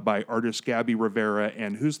by artist Gabby Rivera.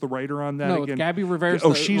 And who's the writer on that again? Gabby Rivera's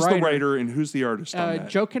she's the writer, and who's the artist on that?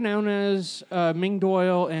 Joe Quinones, Ming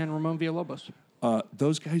Doyle, and Ramon Villalobos.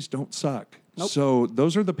 Those guys don't suck. Nope. So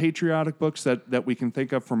those are the patriotic books that we can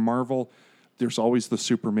think of from Marvel. There's always the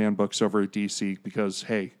Superman books over at DC because,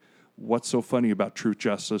 hey, what's so funny about truth,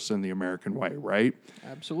 justice, and the American way, right?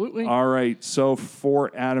 Absolutely. All right. So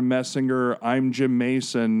for Adam Messinger, I'm Jim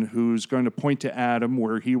Mason, who's going to point to Adam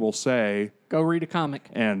where he will say, go read a comic.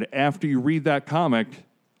 And after you read that comic,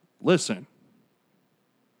 listen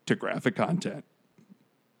to Graphic Content.